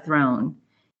one, not a throne.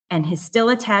 And his still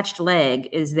attached leg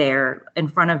is there in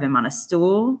front of him on a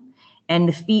stool. And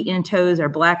the feet and toes are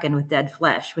blackened with dead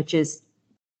flesh, which is,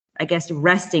 I guess,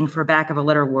 resting for back of a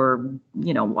litter were,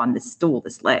 you know, on this stool,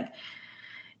 this leg.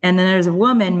 And then there's a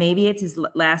woman, maybe it's his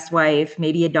last wife,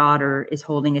 maybe a daughter is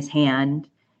holding his hand.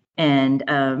 And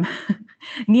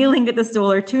kneeling at the stool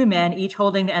are two men, each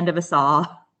holding the end of a saw.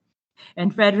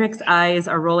 And Frederick's eyes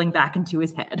are rolling back into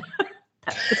his head.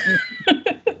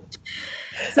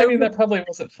 So, I mean, that probably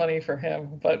wasn't funny for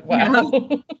him, but wow.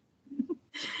 No.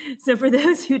 So for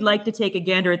those who'd like to take a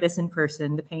gander at this in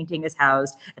person, the painting is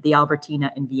housed at the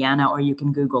Albertina in Vienna, or you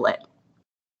can Google it.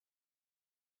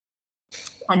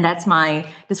 And that's my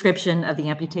description of the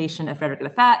amputation of Frederick the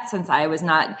Fat, since I was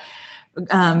not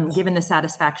given the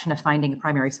satisfaction of finding a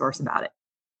primary source about it.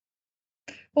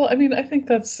 Well, I mean, I think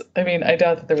I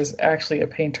doubt that there was actually a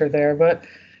painter there, but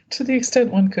to the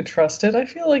extent one could trust it, I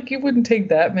feel like you wouldn't take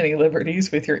that many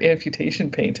liberties with your amputation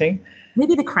painting.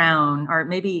 Maybe the crown, or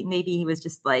maybe he was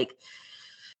just like,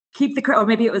 keep the crown, or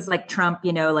maybe it was like Trump,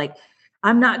 you know, like,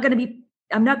 I'm not going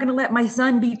to let my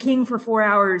son be king for 4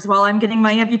 hours while I'm getting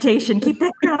my amputation. Keep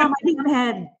that crown on my damn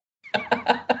head.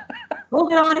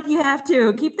 Hold it on if you have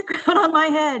to. Keep the crown on my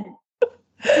head.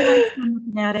 I'm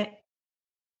looking at it.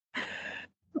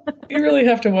 You really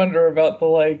have to wonder about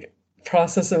the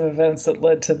process of events that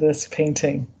led to this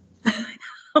painting.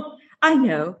 I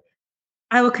know.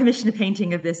 I will commission a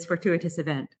painting of this fortuitous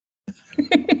event.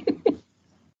 I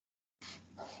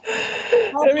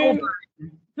mean,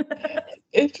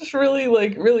 it just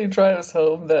really drives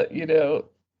home that, you know,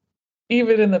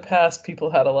 even in the past,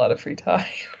 people had a lot of free time.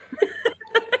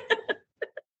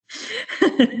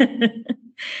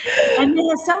 And they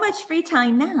have so much free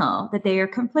time now that they are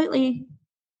completely,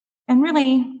 and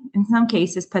really, in some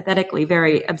cases, pathetically,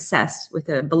 very obsessed with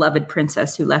a beloved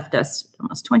princess who left us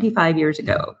almost 25 years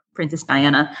ago, Princess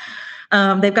Diana.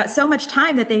 They've got so much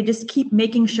time that they just keep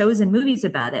making shows and movies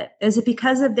about it. Is it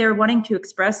because of their wanting to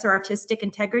express their artistic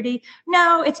integrity?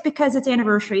 No, it's because it's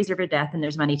anniversaries of her death and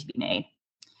there's money to be made.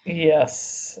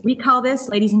 Yes. We call this,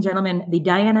 ladies and gentlemen, the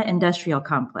Diana Industrial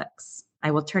Complex. I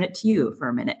will turn it to you for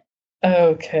a minute.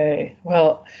 Okay.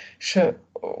 Well, sure.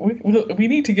 We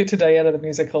need to get to Diana the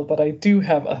musical, but I do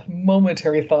have a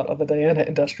momentary thought on the Diana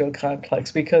Industrial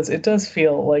Complex because it does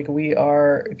feel like we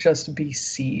are just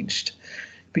besieged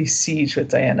with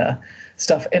Diana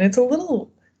stuff, and it's a little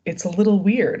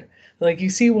weird. Like, you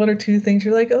see one or two things,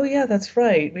 you're like, oh yeah, that's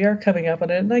right, we are coming up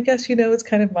on it, and I guess, you know, it's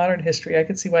kind of modern history. I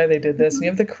can see why they did this. And you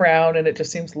have the crown, and it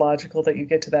just seems logical that you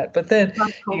get to that. But then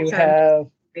you have,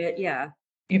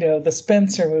 you know, the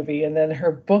Spencer movie, and then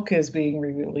her book is being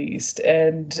re-released,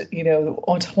 and, you know,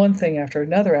 on one thing after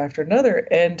another.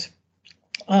 And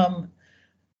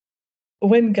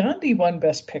when Gandhi won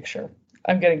Best Picture,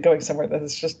 I'm going somewhere.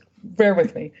 This is just, bear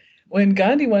with me. When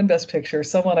Gandhi won Best Picture,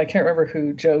 someone, I can't remember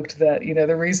who, joked that, you know,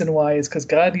 the reason why is because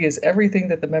Gandhi is everything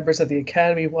that the members of the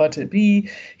Academy want to be.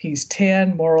 He's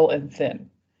tan, moral, and thin.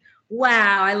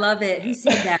 Wow, I love it. Who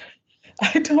said that?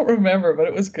 I don't remember, but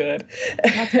it was good.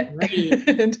 That's great.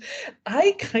 And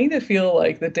I kind of feel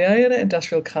like the Diana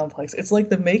Industrial Complex, it's like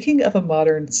the making of a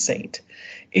modern saint.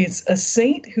 It's a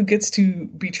saint who gets to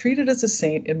be treated as a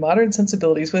saint in modern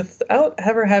sensibilities without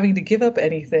ever having to give up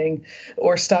anything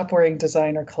or stop wearing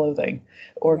designer clothing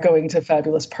or going to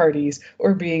fabulous parties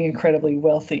or being incredibly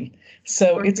wealthy.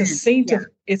 So it's a saint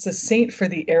it's a saint for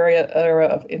the era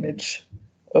of image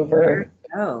over.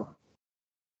 Oh,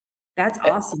 that's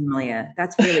awesome, Malia.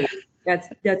 That's really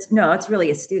that's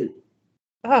really astute.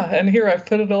 And here I've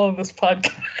put it all in this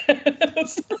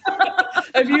podcast.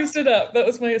 I've used it up. That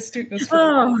was my astuteness.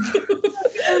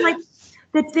 Like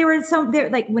that there were some there,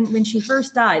 like when she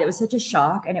first died, it was such a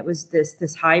shock, and it was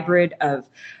this hybrid of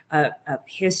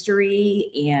history,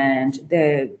 and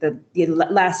the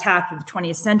last half of the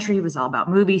 20th century was all about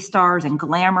movie stars and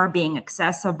glamour being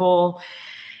accessible,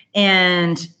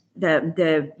 and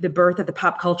the birth of the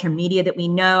pop culture media that we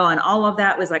know, and all of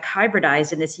that was like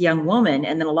hybridized in this young woman.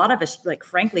 And then a lot of us, like,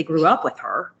 frankly, grew up with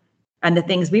her, and the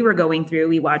things we were going through,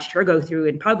 we watched her go through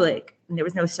in public. And there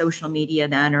was no social media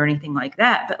then or anything like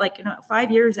that. But, like, you know,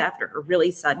 5 years after her really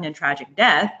sudden and tragic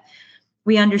death,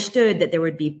 we understood that there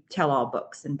would be tell-all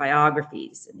books and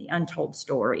biographies and the untold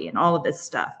story and all of this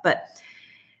stuff. But,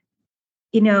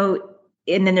 you know,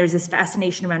 and then there's this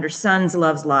fascination around her son's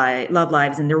love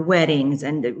lives and their weddings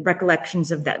and the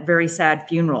recollections of that very sad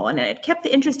funeral. And it kept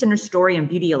the interest in her story and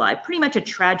beauty alive, pretty much a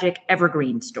tragic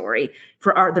evergreen story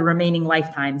for the remaining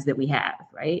lifetimes that we have,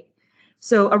 right?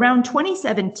 So around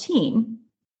 2017,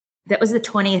 that was the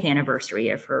 20th anniversary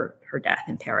of her death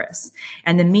in Paris.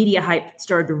 And the media hype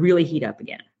started to really heat up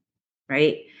again,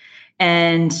 right?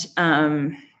 And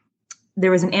there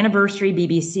was an anniversary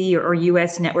BBC or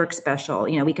US network special.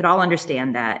 You know, we could all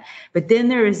understand that. But then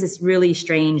there was this really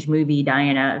strange movie,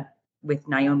 Diana, with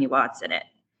Naomi Watts in it.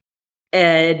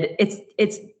 And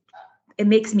it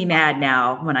makes me mad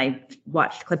now when I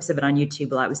watched clips of it on YouTube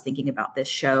while I was thinking about this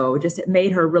show. Just it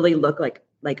made her really look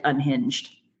like unhinged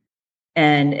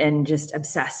and just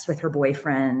obsessed with her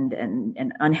boyfriend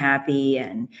and unhappy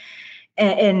and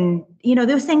you know,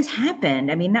 those things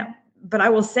happened. I mean, but I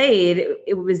will say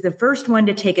it was the first one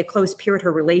to take a close peer at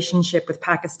her relationship with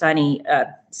Pakistani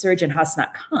surgeon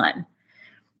Hasnat Khan.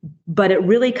 But it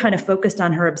really kind of focused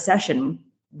on her obsession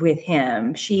with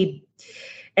him.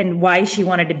 And why she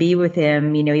wanted to be with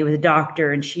him. You know, he was a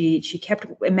doctor, and she kept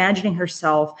imagining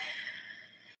herself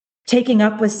taking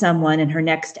up with someone in her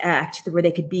next act where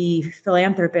they could be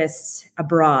philanthropists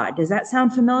abroad. Does that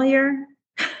sound familiar?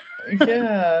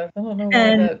 Yeah, I don't know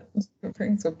why that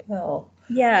rings a bell.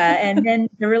 Yeah, and then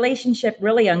the relationship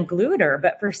really unglued her.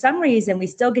 But for some reason, we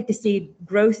still get to see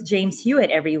gross James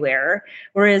Hewitt everywhere,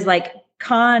 whereas like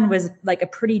Khan was like a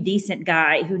pretty decent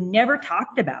guy who never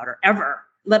talked about her ever,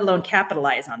 let alone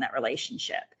capitalize on that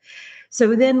relationship.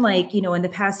 So then, like, you know, in the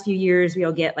past few years,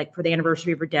 we'll get, like, for the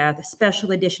anniversary of her death, a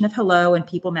special edition of Hello and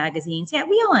People magazines. Yeah,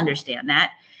 we all understand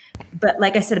that. But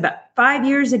like I said, about 5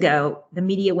 years ago, the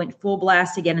media went full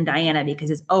blast again in Diana because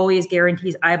it always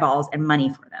guarantees eyeballs and money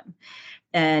for them.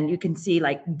 And you can see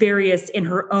like various in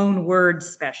her own words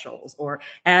specials, or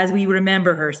As We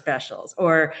Remember Her specials,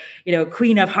 or, you know,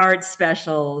 Queen of Hearts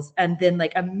specials, and then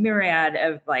like a myriad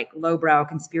of like lowbrow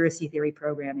conspiracy theory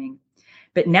programming.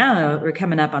 But now we're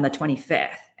coming up on the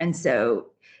 25th. And so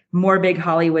more big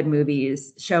Hollywood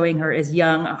movies showing her as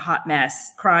young, a hot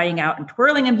mess, crying out and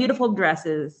twirling in beautiful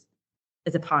dresses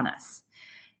is upon us.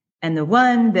 And the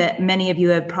one that many of you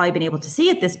have probably been able to see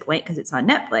at this point, because it's on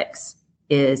Netflix,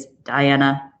 is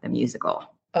Diana the Musical.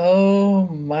 Oh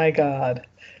my God.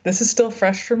 This is still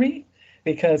fresh for me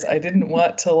because I didn't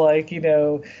want to, like, you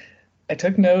know, I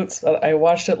took notes, but I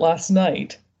watched it last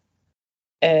night.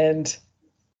 And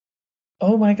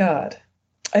oh my God.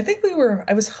 I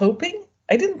was hoping,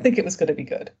 I didn't think it was going to be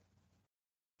good.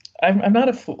 I'm not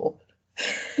a fool.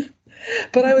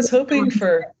 But I was hoping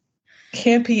for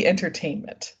campy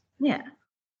entertainment. Yeah.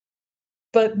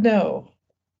 But no,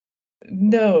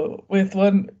 with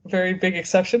one very big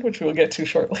exception, which we will get to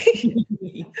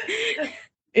shortly.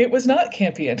 It was not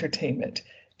campy entertainment.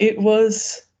 It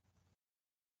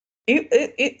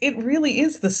really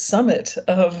is the summit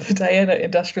of Diana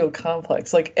Industrial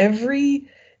Complex. Like every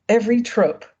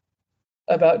trope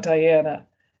about Diana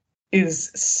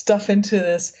is stuffed into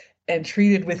this and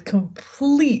treated with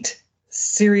complete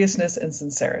seriousness and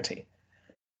sincerity.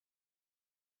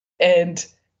 And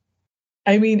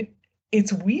I mean,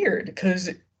 it's weird because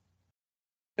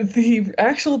the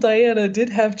actual Diana did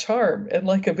have charm and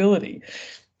likability.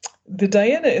 The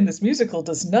Diana in this musical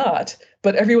does not,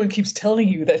 but everyone keeps telling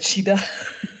you that she does.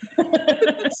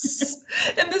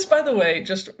 And this, by the way,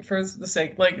 just for the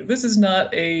sake, like, this is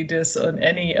not a diss on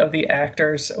any of the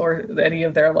actors or any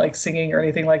of their, like, singing or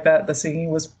anything like that. The singing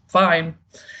was fine.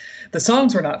 The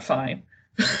songs were not fine.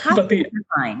 But the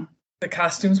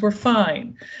costumes were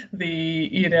fine. The,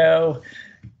 you know,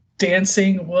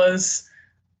 dancing was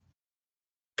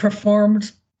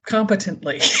performed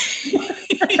competently.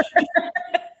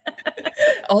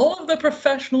 All of the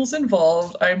professionals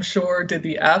involved, I'm sure, did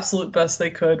the absolute best they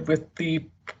could with the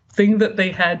thing that they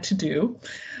had to do.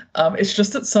 It's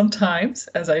just that sometimes,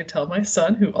 as I tell my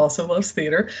son, who also loves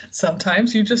theater,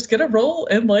 sometimes you just get a role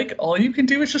and, like, all you can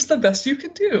do is just the best you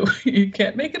can do. You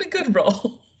can't make it a good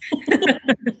role.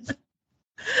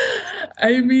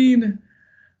 I mean,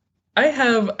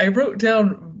 I wrote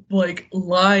down, like,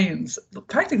 lines.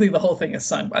 Practically the whole thing is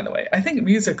sung, by the way. I think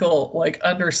musical, like,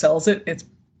 undersells it. It's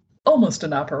almost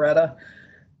an operetta.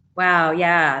 Wow,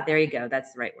 yeah, there you go.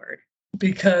 That's the right word.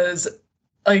 Because,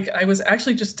 like, I was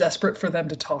actually just desperate for them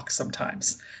to talk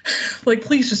sometimes. Like,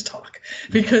 please just talk.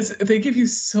 Because they give you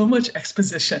so much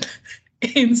exposition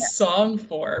in song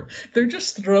form. They're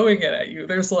just throwing it at you.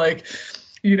 There's, like,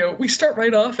 you know, we start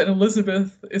right off and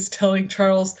Elizabeth is telling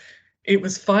Charles, it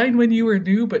was fine when you were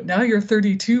new, but now you're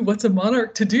 32. What's a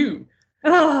monarch to do?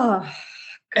 Oh,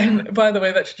 And by the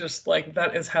way, that's just like,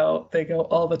 that is how they go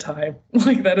all the time.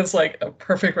 Like, that is like a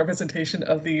perfect representation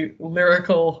of the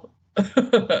lyrical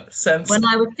sense. When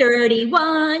I was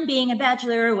 31, being a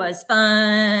bachelor was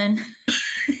fun.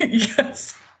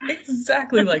 Yes,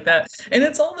 exactly like that. And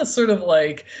it's all this sort of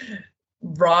like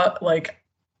rock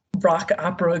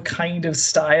opera kind of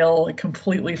style, like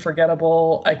completely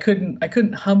forgettable. I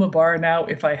couldn't hum a bar now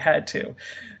if I had to.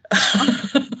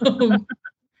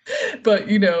 But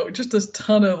just a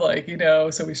ton of like,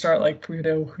 so we start like,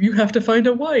 you have to find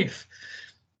a wife.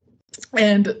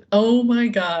 And oh my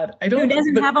God, Who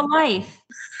doesn't have a life?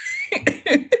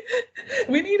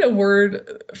 We need a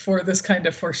word for this kind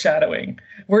of foreshadowing,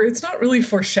 where it's not really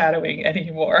foreshadowing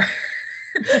anymore.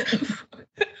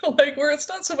 Like, where it's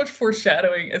not so much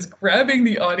foreshadowing as grabbing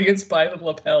the audience by the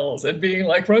lapels and being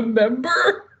like,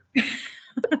 remember?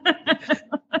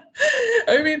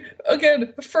 I mean,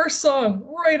 again, first song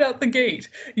right out the gate.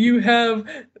 You have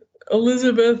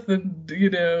Elizabeth and,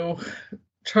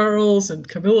 Charles and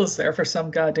Camilla's there for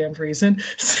some goddamn reason,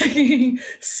 singing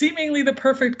seemingly the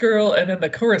perfect girl, and then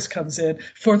the chorus comes in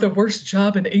for the worst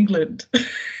job in England.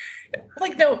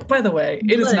 Like, no, by the way,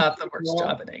 it is not the worst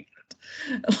job in England.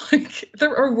 Like,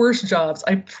 there are worse jobs.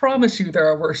 I promise you there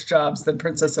are worse jobs than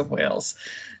Princess of Wales.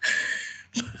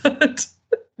 But,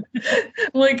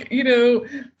 like,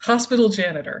 hospital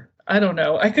janitor. I don't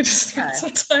know. I could just spend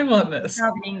some time on this.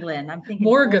 Job in England. I'm thinking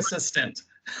morgue assistant.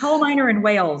 Coal miner in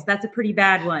Wales. That's a pretty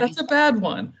bad one. That's a bad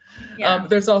one. Yeah.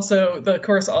 There's also the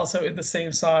chorus also in the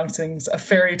same song sings a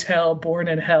fairy tale born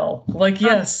in hell. Like,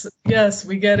 yes,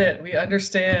 we get it. We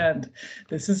understand.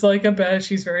 This is like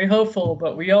she's very hopeful,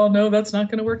 but we all know that's not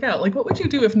going to work out. Like, what would you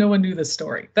do if no one knew this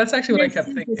story? That's actually what I kept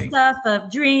thinking. The stuff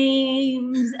of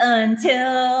dreams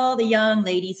until the young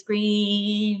lady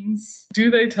screams.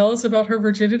 Do they tell us about her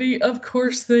virginity? Of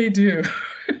course they do.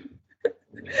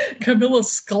 Camilla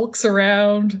skulks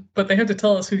around, but they have to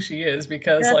tell us who she is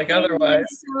because, otherwise.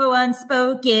 So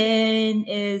unspoken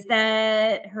is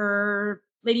that her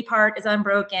lady part is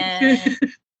unbroken.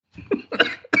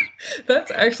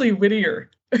 That's actually wittier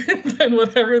than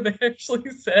whatever they actually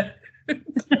said.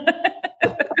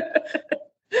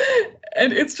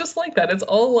 And it's just like that. It's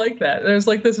all like that. There's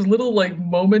like this little like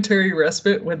momentary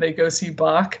respite when they go see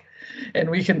Bach, and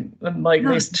we can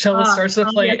the cello starts to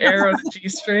play air on the G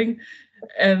string.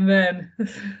 And then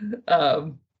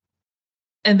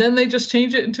they just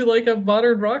change it into like a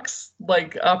modern rock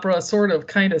like opera sort of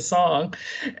kind of song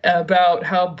about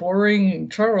how boring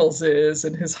Charles is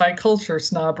and his high culture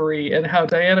snobbery, and how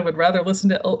Diana would rather listen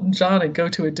to Elton John and go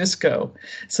to a disco.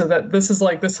 So that this is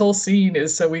like, this whole scene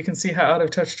is so we can see how out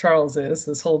of touch Charles is,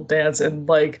 this whole dance, and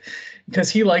like, because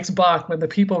he likes Bach when the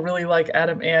people really like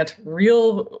Adam Ant.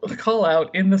 Real call out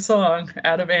in the song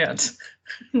Adam Ant,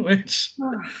 which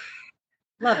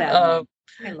love that.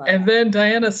 I love and then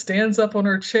Diana stands up on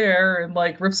her chair and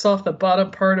like rips off the bottom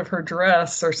part of her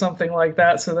dress or something like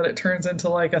that, so that it turns into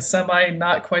like a semi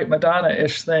not quite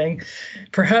Madonna-ish thing.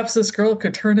 Perhaps this girl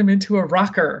could turn him into a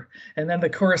rocker. And then the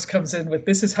chorus comes in with,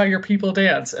 this is how your people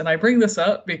dance. And I bring this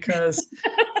up because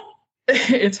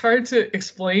it's hard to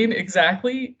explain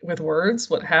exactly with words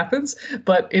what happens,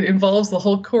 but it involves the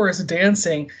whole chorus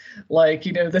dancing like,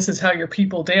 this is how your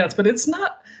people dance. But it's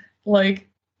not like,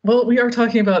 well, we are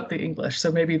talking about the English,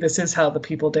 so maybe this is how the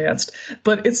people danced,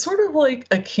 but it's sort of like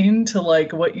akin to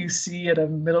like what you see at a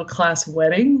middle-class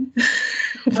wedding,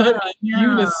 but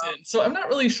unison. So I'm not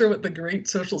really sure what the great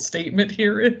social statement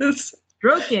here is.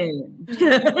 Broken.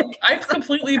 I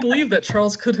completely believe that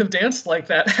Charles could have danced like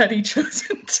that had he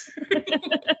chosen to.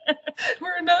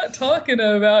 We're not talking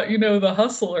about, the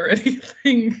hustle or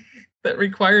anything that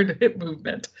required hip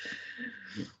movement.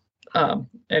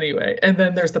 Anyway, and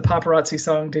then there's the paparazzi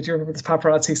song. Did you remember this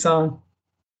paparazzi song?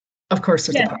 Of course,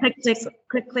 there's a paparazzi song.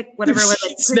 click, whatever it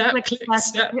was. Snap,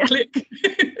 click.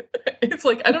 It's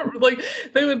like, I don't like,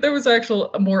 there was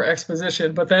actual more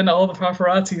exposition, but then all the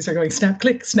paparazzis are going snap,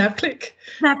 click, snap, click.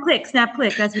 Snap, click, snap,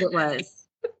 click. That's what it was.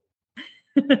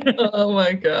 Oh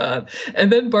my God.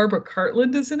 And then Barbara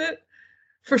Cartland is in it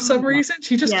for some reason.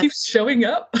 She just keeps showing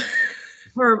up.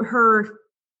 Her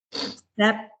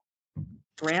step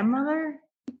grandmother?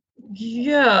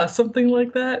 Yeah, something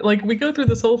like that. Like, we go through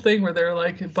this whole thing where they're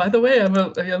like, by the way, I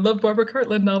love Barbara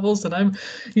Cartland novels, and I'm,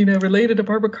 related to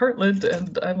Barbara Cartland.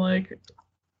 And I'm like,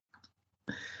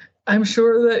 I'm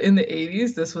sure that in the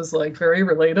 80s, this was like very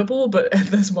relatable, but at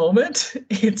this moment,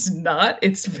 it's not.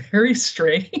 It's very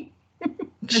strange.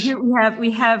 So here we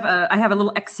have I have a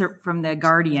little excerpt from The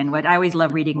Guardian. What I always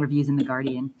love reading reviews in The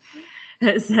Guardian.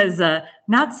 It says,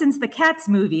 not since the Cats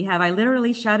movie have I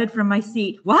literally shouted from my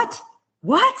seat, what?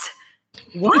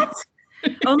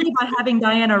 Only by having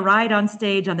Diana ride on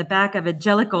stage on the back of a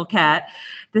Jellicle cat,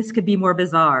 this could be more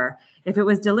bizarre. If it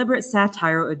was deliberate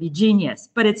satire, it would be genius,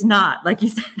 but it's not, like you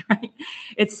said, right?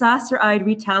 It's saucer-eyed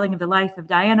retelling of the life of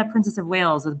Diana, Princess of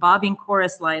Wales, with bobbing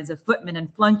chorus lines of footmen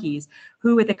and flunkies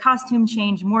who, with a costume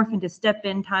change, morph into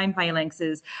step-in time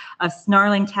phalanxes of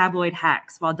snarling tabloid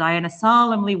hacks, while Diana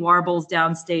solemnly warbles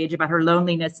downstage about her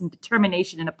loneliness and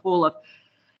determination in a pool of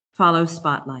follow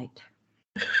spotlight.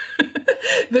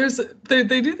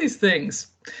 They do these things,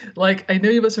 like, I know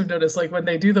you must have noticed, like when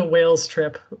they do the Wales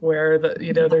trip where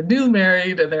they're new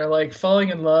married and they're like falling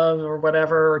in love or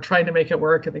whatever, or trying to make it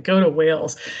work, and they go to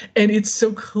Wales, and it's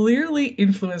so clearly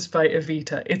influenced by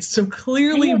Evita. It's so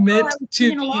clearly meant to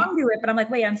singing along to it, but I'm like,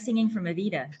 wait, I'm singing from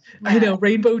Evita. Yeah. I know,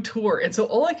 Rainbow Tour. And so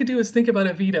all I could do is think about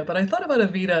Evita, but I thought about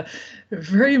Evita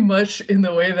very much in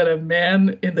the way that a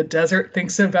man in the desert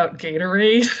thinks about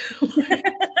Gatorade.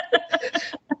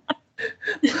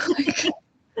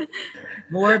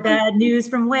 More bad news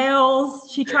from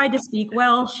Wales. She tried to speak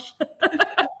Welsh.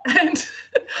 and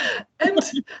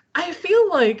I feel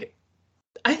like,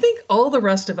 I think all the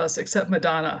rest of us except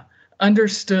Madonna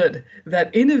understood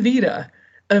that in Evita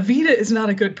is not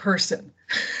a good person.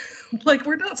 Like,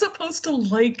 we're not supposed to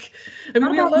like, I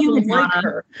mean, we're allowed to like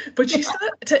her, but she's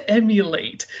not to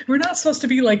emulate. We're not supposed to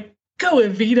be like, go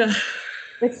Evita.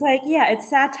 It's like, yeah, it's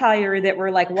satire that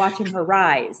we're like watching her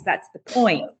rise. That's the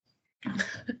point.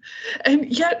 And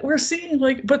yet we're seeing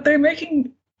like, but they're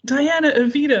making Diana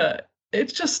Evita.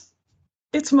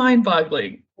 It's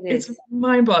mind-boggling. It's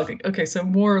mind-boggling. Okay, so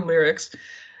more lyrics.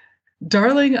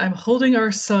 Darling, I'm holding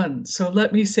our son, so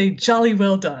let me say jolly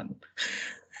well done.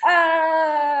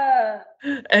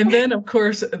 And then, of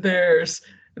course,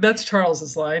 that's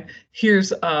Charles's line.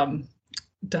 Here's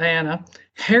Diana.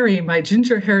 Harry, my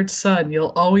ginger-haired son,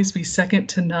 you'll always be second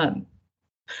to none.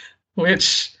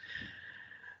 Which,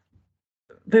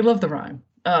 they love the rhyme.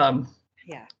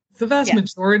 Yeah. The vast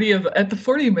majority of, at the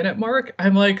 40-minute mark,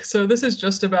 I'm like, so this is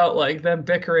just about like them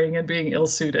bickering and being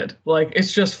ill-suited. Like,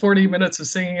 it's just 40 minutes of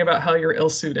singing about how you're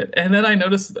ill-suited. And then I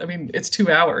noticed, I mean, it's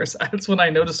 2 hours. That's when I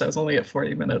noticed I was only at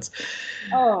 40 minutes.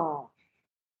 Oh.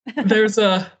 There's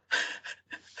a...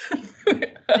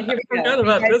 I forgot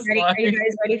about this line. Are you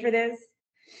guys ready for this?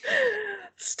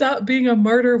 Stop being a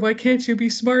martyr. Why can't you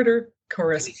be smarter?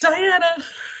 Chorus. Diana!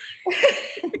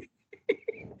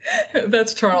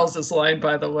 That's Charles's line,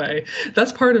 by the way.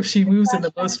 That's part of She Moves in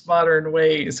the Most Modern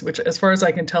Ways, which, as far as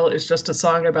I can tell, is just a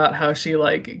song about how she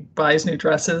like buys new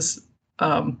dresses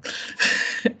and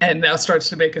now starts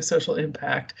to make a social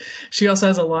impact. She also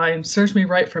has a line, serves me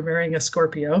right for marrying a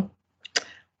Scorpio.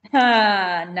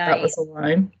 Nice. That was a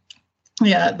line.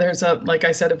 Yeah, there's like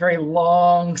I said, a very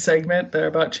long segment there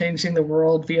about changing the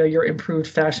world via your improved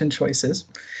fashion choices.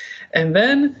 And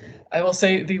then I will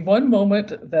say the one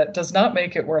moment that does not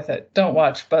make it worth it, don't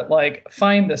watch, but like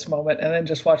find this moment and then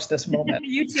just watch this moment.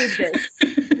 YouTube this.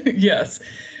 Yes.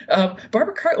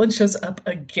 Barbara Cartland shows up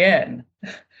again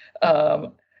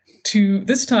to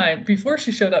this time, before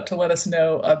she showed up to let us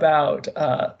know about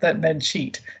that men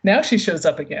cheat. Now she shows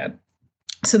up again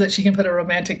so that she can put a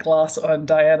romantic gloss on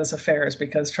Diana's affairs,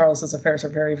 because Charles's affairs are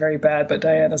very, very bad, but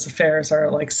Diana's affairs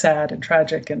are like sad and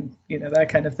tragic and, you know, that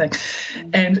kind of thing. Mm-hmm.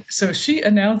 And so she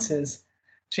announces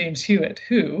James Hewitt,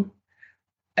 who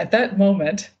at that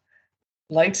moment,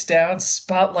 lights down,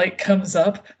 spotlight comes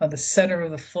up on the center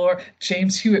of the floor.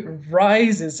 James Hewitt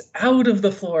rises out of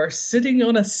the floor, sitting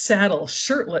on a saddle,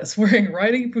 shirtless, wearing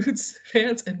riding boots,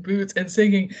 pants, and boots, and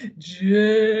singing, James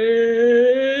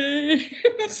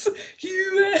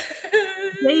Hewitt.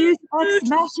 Deus Ex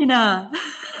Machina.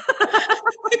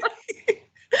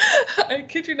 I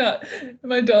kid you not.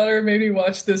 My daughter made me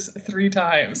watch this 3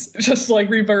 times, just like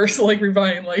reverse, like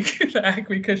rewind, like back,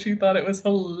 because she thought it was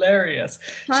hilarious.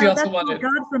 She also wanted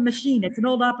God from Machine. It's an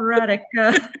old operatic.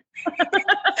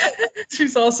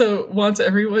 She's also wants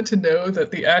everyone to know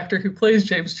that the actor who plays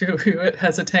James Joe Hewitt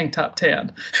has a tank top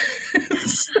tan.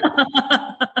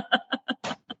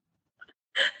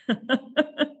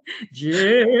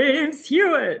 James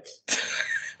Hewitt.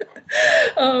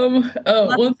 One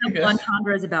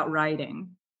entendres about writing.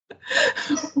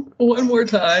 One more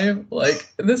time,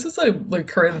 like this is a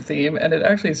recurrent theme, and it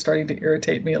actually is starting to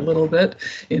irritate me a little bit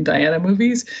in Diana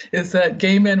movies, is that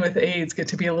gay men with AIDS get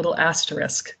to be a little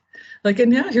asterisk. Like,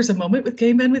 and now here's a moment with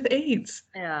gay men with AIDS.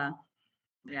 Yeah.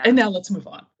 And now let's move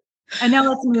on.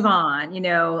 You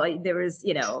know, like there was,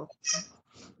 you know,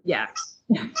 yeah.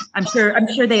 I'm sure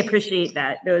they appreciate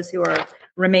that, those who are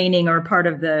remaining or part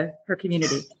of her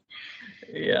community.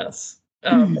 Yes.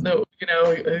 No, you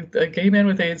know, a gay man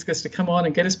with AIDS gets to come on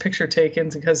and get his picture taken,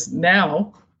 because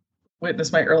now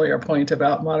witness my earlier point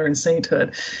about modern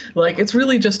sainthood. Like, it's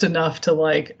really just enough to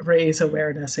like raise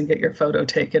awareness and get your photo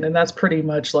taken, and that's pretty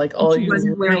much like all She you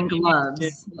wasn't wearing really need to do.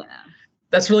 gloves. Yeah.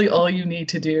 That's really all you need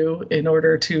to do in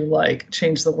order to like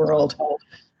change the world.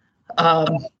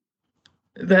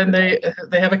 Then they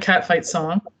have a catfight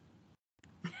song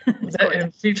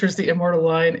that features the immortal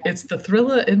line, "It's the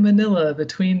thrilla in Manila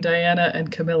between Diana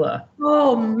and Camilla."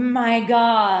 Oh my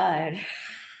God.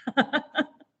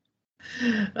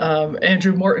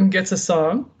 Andrew Morton gets a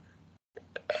song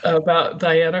about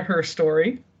Diana, her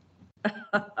story.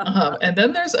 And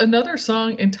then there's another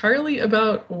song entirely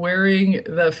about wearing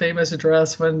the famous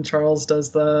dress when Charles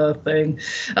does the thing.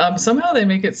 Somehow they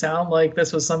make it sound like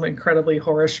this was some incredibly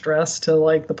whorish dress to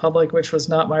like the public, which was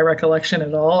not my recollection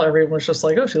at all. Everyone was just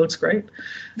like, "Oh, she looks great."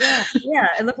 Yeah, yeah.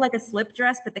 It looked like a slip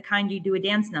dress, but the kind you do a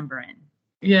dance number in.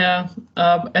 Yeah,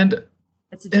 and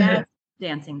it's a jazz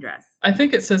dancing dress. I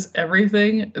think it says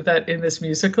everything that in this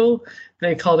musical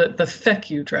they called it the feck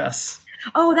you dress.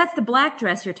 Oh, that's the black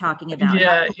dress you're talking about.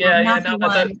 Yeah,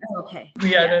 Okay. Yeah,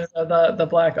 yes. the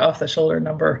black off the shoulder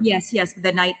number. Yes,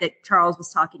 the night that Charles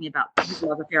was talking about his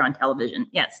love affair on television.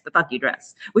 Yes, the fuck you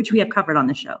dress, which we have covered on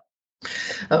the show.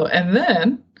 Oh, and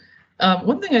then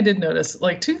one thing I did notice,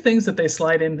 like two things that they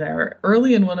slide in there.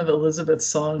 Early in one of Elizabeth's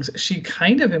songs, she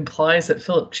kind of implies that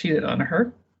Philip cheated on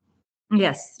her.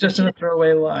 Yes. Just in a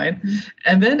throwaway line. Mm-hmm.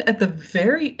 And then at the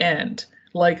very end,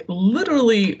 like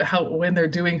literally when they're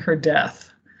doing her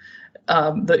death,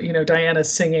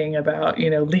 Diana's singing about,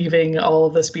 leaving all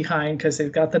of this behind because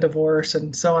they've got the divorce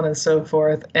and so on and so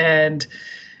forth. And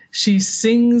she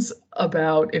sings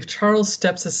about, if Charles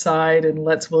steps aside and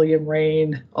lets William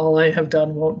reign, all I have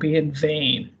done won't be in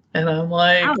vain. And I'm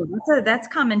like, oh, that's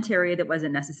commentary that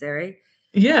wasn't necessary.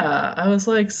 Yeah, I was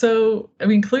like, so, I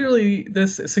mean, clearly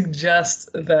this suggests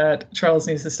that Charles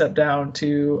needs to step down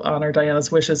to honor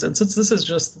Diana's wishes. And since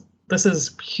this is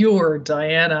pure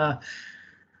Diana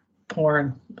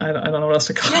porn, I don't know what else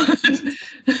to call it,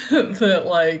 that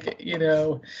like,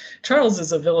 Charles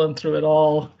is a villain through it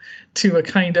all to a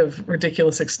kind of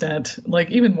ridiculous extent, like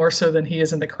even more so than he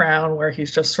is in The Crown, where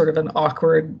he's just sort of an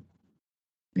awkward,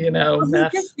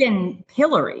 mess. He's just been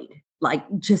pilloried. Like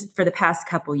just for the past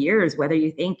couple years, whether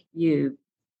you think that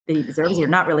he deserves it or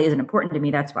not really isn't important to me.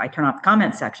 That's why I turn off the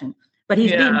comment section. But he's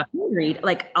being pilloried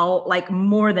like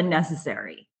more than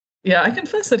necessary. Yeah, I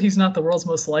confess that he's not the world's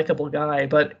most likable guy,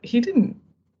 but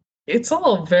it's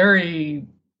all very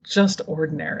just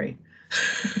ordinary.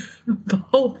 The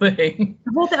whole thing.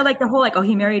 Oh,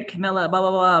 he married Camilla, blah,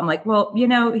 blah, blah. I'm like, well,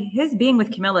 his being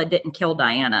with Camilla didn't kill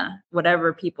Diana,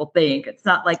 whatever people think. It's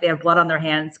not like they have blood on their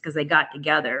hands because they got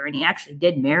together, and he actually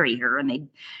did marry her, and they've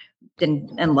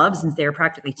been in love since they were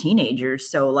practically teenagers.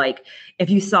 So like, if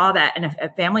you saw that in a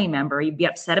family member, you'd be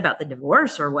upset about the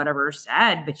divorce or whatever,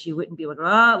 sad, but you wouldn't be like,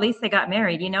 well, at least they got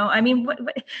married, I mean, what?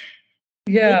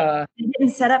 Yeah. They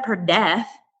didn't set up her death.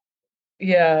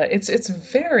 Yeah, it's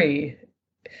very...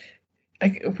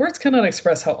 words cannot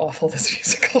express how awful this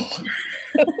musical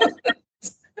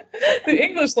is. The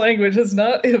English language has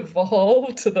not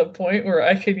evolved to the point where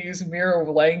I can use mere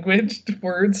language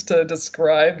words to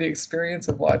describe the experience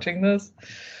of watching this.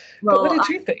 Well, but what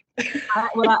did you think?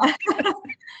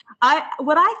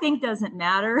 What I think doesn't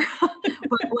matter,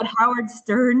 but what Howard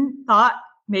Stern thought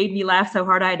made me laugh so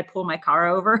hard I had to pull my car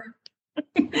over.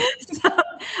 So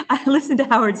I listened to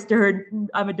Howard Stern.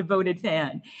 I'm a devoted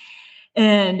fan.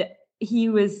 And he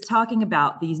was talking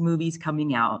about these movies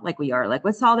coming out like we are, like,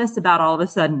 what's all this about all of a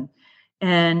sudden?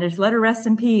 And there's Let Her Rest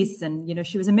in Peace. And,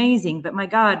 she was amazing. But my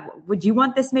God, would you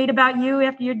want this made about you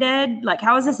after you're dead? Like,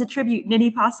 how is this a tribute in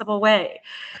any possible way?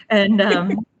 And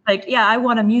I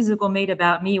want a musical made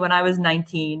about me when I was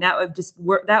 19. That would just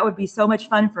work. That would be so much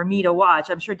fun for me to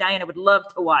watch. I'm sure Diana would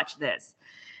love to watch this,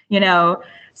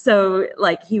 So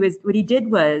like what he did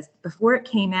was before it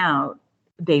came out,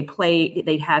 they'd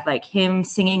have like him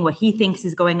singing what he thinks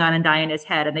is going on in Diana's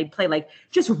head, and they'd play like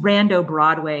just rando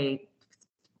Broadway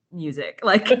music,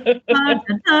 like na,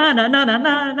 na, na, na,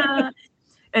 na, na.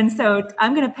 And so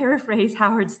I'm going to paraphrase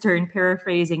Howard Stern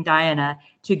paraphrasing Diana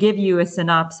to give you a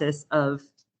synopsis of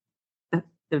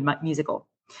the musical.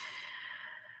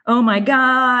 Oh my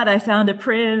God, I found a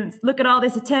prince. Look at all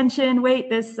this attention. Wait,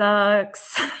 this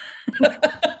sucks.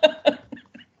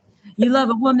 You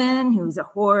love a woman who's a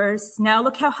horse. Now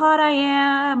look how hot I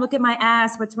am. Look at my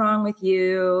ass. What's wrong with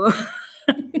you?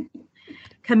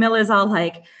 Camilla's all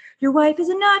like, your wife is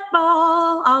a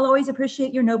nutball. I'll always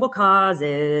appreciate your noble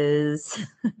causes.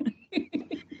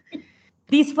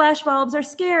 These flashbulbs are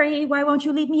scary. Why won't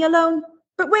you leave me alone?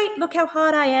 But wait, look how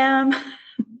hot I am.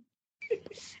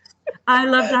 I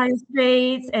love Dire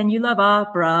Straits and you love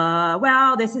opera.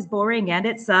 Wow, this is boring and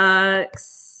it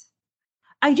sucks.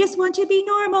 I just want to be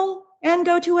normal and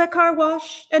go to a car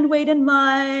wash and wait in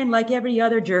line like every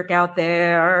other jerk out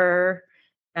there.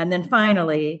 And then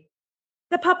finally,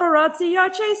 the paparazzi are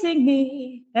chasing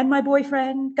me and my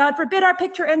boyfriend. God forbid our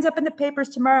picture ends up in the papers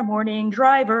tomorrow morning.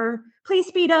 Driver, please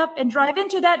speed up and drive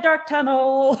into that dark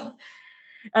tunnel.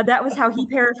 That was how he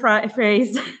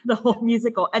paraphrased the whole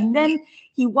musical. And then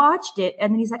he watched it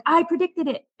and then he's like, I predicted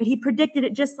it. But he predicted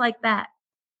it just like that.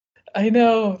 I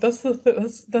know that's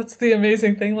the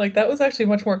amazing thing. Like that was actually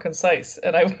much more concise,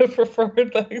 and I would have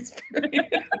preferred that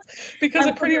experience because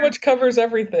it pretty much covers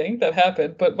everything that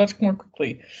happened, but much more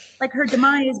quickly. Like her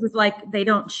demise was like they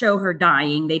don't show her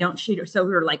dying, they don't shoot her, so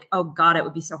we were like, oh God, it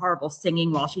would be so horrible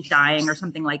singing while she's dying or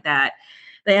something like that.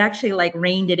 They actually like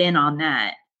reined it in on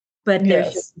that, but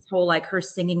there's just this whole like her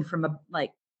singing from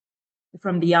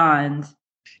beyond.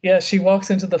 Yeah, she walks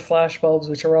into the flashbulbs,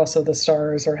 which are also the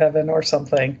stars or heaven or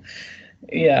something.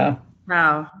 Yeah.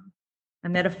 Wow. A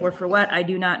metaphor for what? I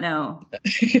do not know.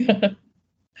 Dude,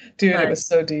 it was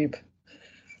so deep.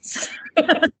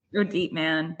 So deep,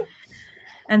 man.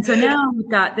 And so now we've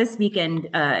got this weekend.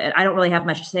 I don't really have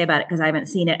much to say about it because I haven't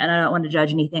seen it and I don't want to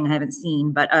judge anything I haven't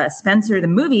seen. But Spencer, the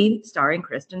movie starring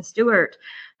Kristen Stewart.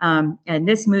 And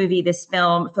this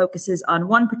film focuses on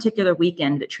one particular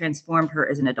weekend that transformed her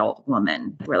as an adult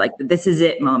woman. We're like, this is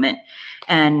it moment.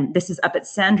 And this is up at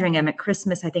Sandringham at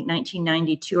Christmas, I think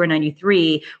 1992 or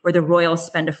 93, where the royals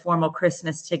spend a formal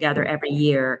Christmas together every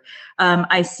year.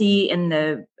 I see in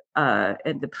the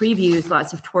previews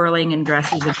lots of twirling and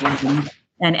dresses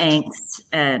and angst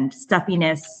and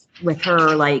stuffiness with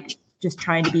her, like just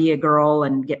trying to be a girl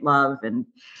and get love. And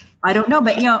I don't know,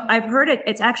 but I've heard it.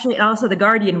 It's actually also The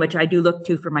Guardian, which I do look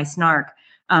to for my snark,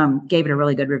 gave it a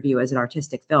really good review as an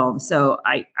artistic film. So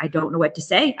I don't know what to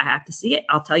say. I have to see it.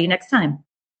 I'll tell you next time.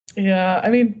 Yeah,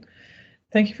 I mean,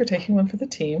 thank you for taking one for the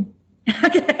team.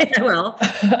 Okay, I will.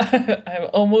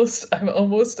 I'm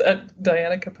almost at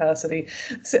Diana capacity.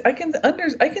 So I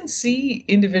can see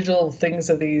individual things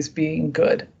of these being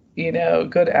good.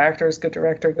 Good actors, good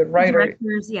director, good writer.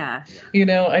 Directors, yeah.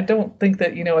 I don't think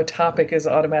that, a topic is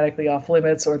automatically off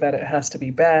limits or that it has to be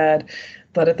bad.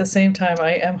 But at the same time,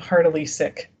 I am heartily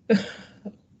sick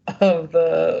of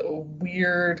the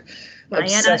weird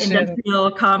Diana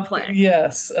Industrial Complex.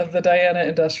 Yes, of the Diana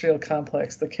Industrial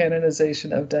Complex, the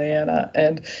canonization of Diana.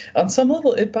 And on some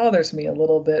level, it bothers me a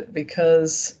little bit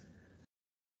because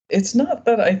it's not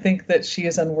that I think that she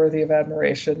is unworthy of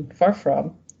admiration, far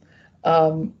from.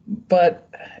 But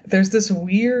there's this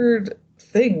weird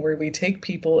thing where we take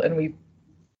people and we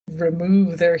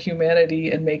remove their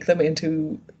humanity and make them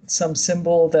into some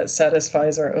symbol that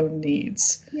satisfies our own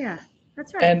needs. Yeah,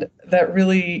 that's right. And that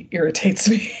really irritates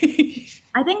me.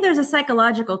 I think there's a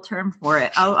psychological term for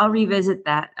it. I'll revisit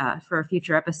that for a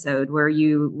future episode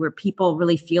where people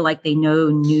really feel like they know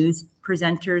news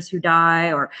presenters who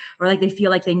die, or like they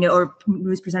feel like they know, or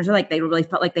news presenters are like they really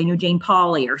felt like they knew Jane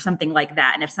Pauley or something like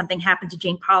that. And if something happened to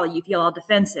Jane Pauley, you feel all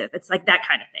defensive. It's like that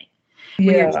kind of thing.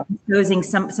 Yeah. Where you're imposing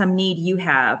some need you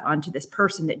have onto this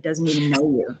person that doesn't even know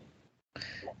you.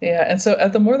 Yeah, and so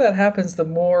the more that happens, the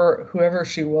more whoever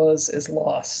she was is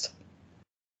lost.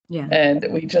 Yeah. And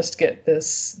we just get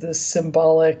this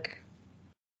symbolic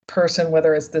person,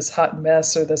 whether it's this hot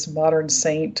mess or this modern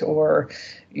saint or,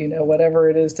 whatever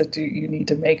it is that you need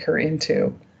to make her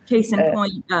into. Case in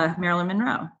point, Marilyn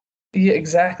Monroe. Yeah,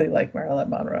 exactly like Marilyn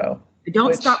Monroe.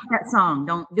 Don't stop that song.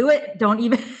 Don't do it. Don't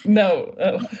even. No,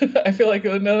 I feel like,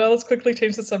 no, let's quickly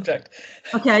change the subject.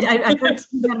 Okay, I put it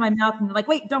out of my mouth and like,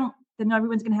 wait, don't. Then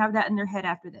everyone's going to have that in their head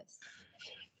after this.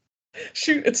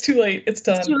 Shoot, it's too late. It's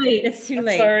done. It's too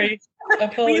late. Sorry.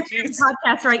 Apologies.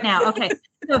 Podcast right now. Okay.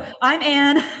 So I'm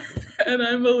Anne. And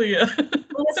I'm Malia.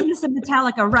 We'll listen to some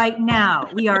Metallica right now.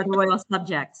 We are the Royal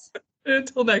Subjects.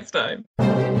 Until next time.